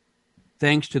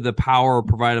thanks to the power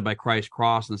provided by Christ's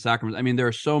cross and the sacraments, I mean, there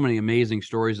are so many amazing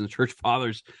stories in the church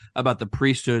fathers about the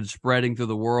priesthood spreading through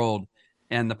the world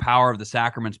and the power of the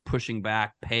sacraments pushing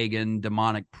back pagan,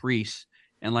 demonic priests,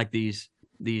 and like these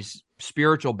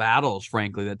spiritual battles,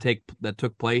 frankly, that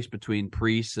took place between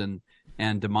priests and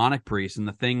demonic priests, and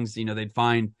the things, they'd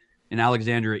find in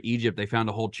Alexandria, Egypt, they found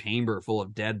a whole chamber full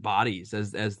of dead bodies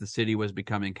as the city was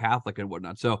becoming Catholic and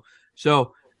whatnot. So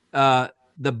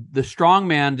the strong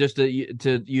man, just to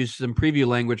use some preview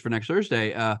language for next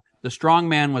Thursday, the strong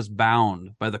man was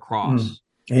bound by the cross.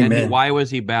 Amen. And why was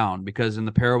he bound? Because in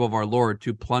the parable of our Lord,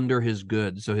 to plunder his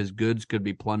goods, so his goods could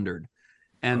be plundered.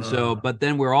 And so, but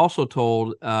then we're also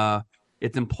told,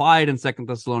 it's implied in 2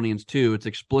 Thessalonians 2, it's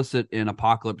explicit in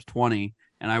Apocalypse 20,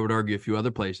 and I would argue a few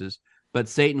other places, but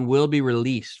Satan will be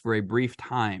released for a brief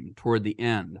time toward the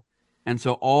end. And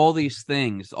so all these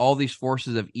things, all these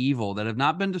forces of evil that have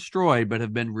not been destroyed, but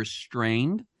have been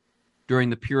restrained during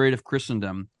the period of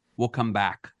Christendom will come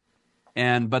back.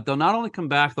 But they'll not only come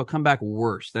back, they'll come back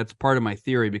worse. That's part of my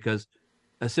theory, because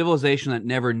a civilization that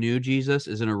never knew Jesus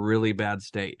is in a really bad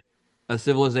state. A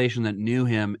civilization that knew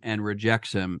him and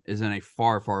rejects him is in a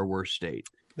far, far worse state.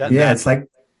 It's like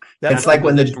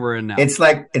when the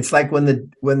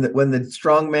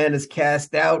strong man is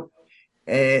cast out,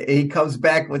 he comes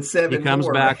back with seven. He comes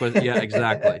more. back with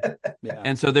exactly. Yeah.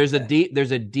 And so there's a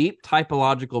deep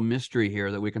typological mystery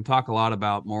here that we can talk a lot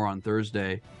about more on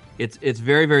Thursday. It's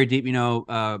very, very deep.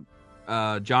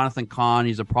 Jonathan Cahn,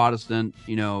 he's a Protestant,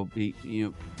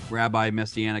 rabbi,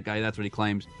 messianic guy. That's what he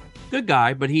claims. Good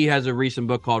guy, but he has a recent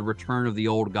book called Return of the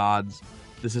Old Gods.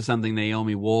 This is something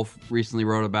Naomi Wolf recently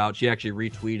wrote about. She actually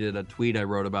retweeted a tweet I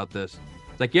wrote about this.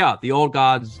 It's like, yeah, the old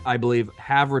gods, I believe,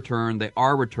 have returned. They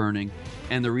are returning.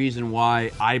 And the reason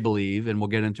why I believe, and we'll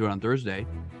get into it on Thursday,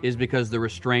 is because the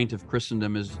restraint of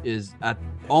Christendom is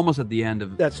almost at the end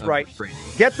of. That's right. Restraint.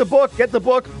 Get the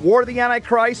book, War of the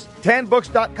Antichrist,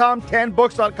 10books.com,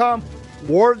 10books.com,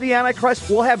 War of the Antichrist.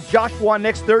 We'll have Joshua on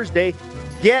next Thursday.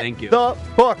 Get the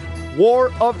book,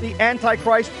 War of the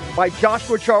Antichrist by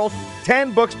Joshua Charles,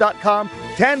 10books.com,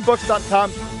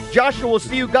 10books.com. Joshua, we'll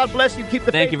see you. God bless you. Keep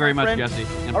the faith. Thank you very much, friend. Jesse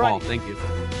and All Paul. right. Thank you.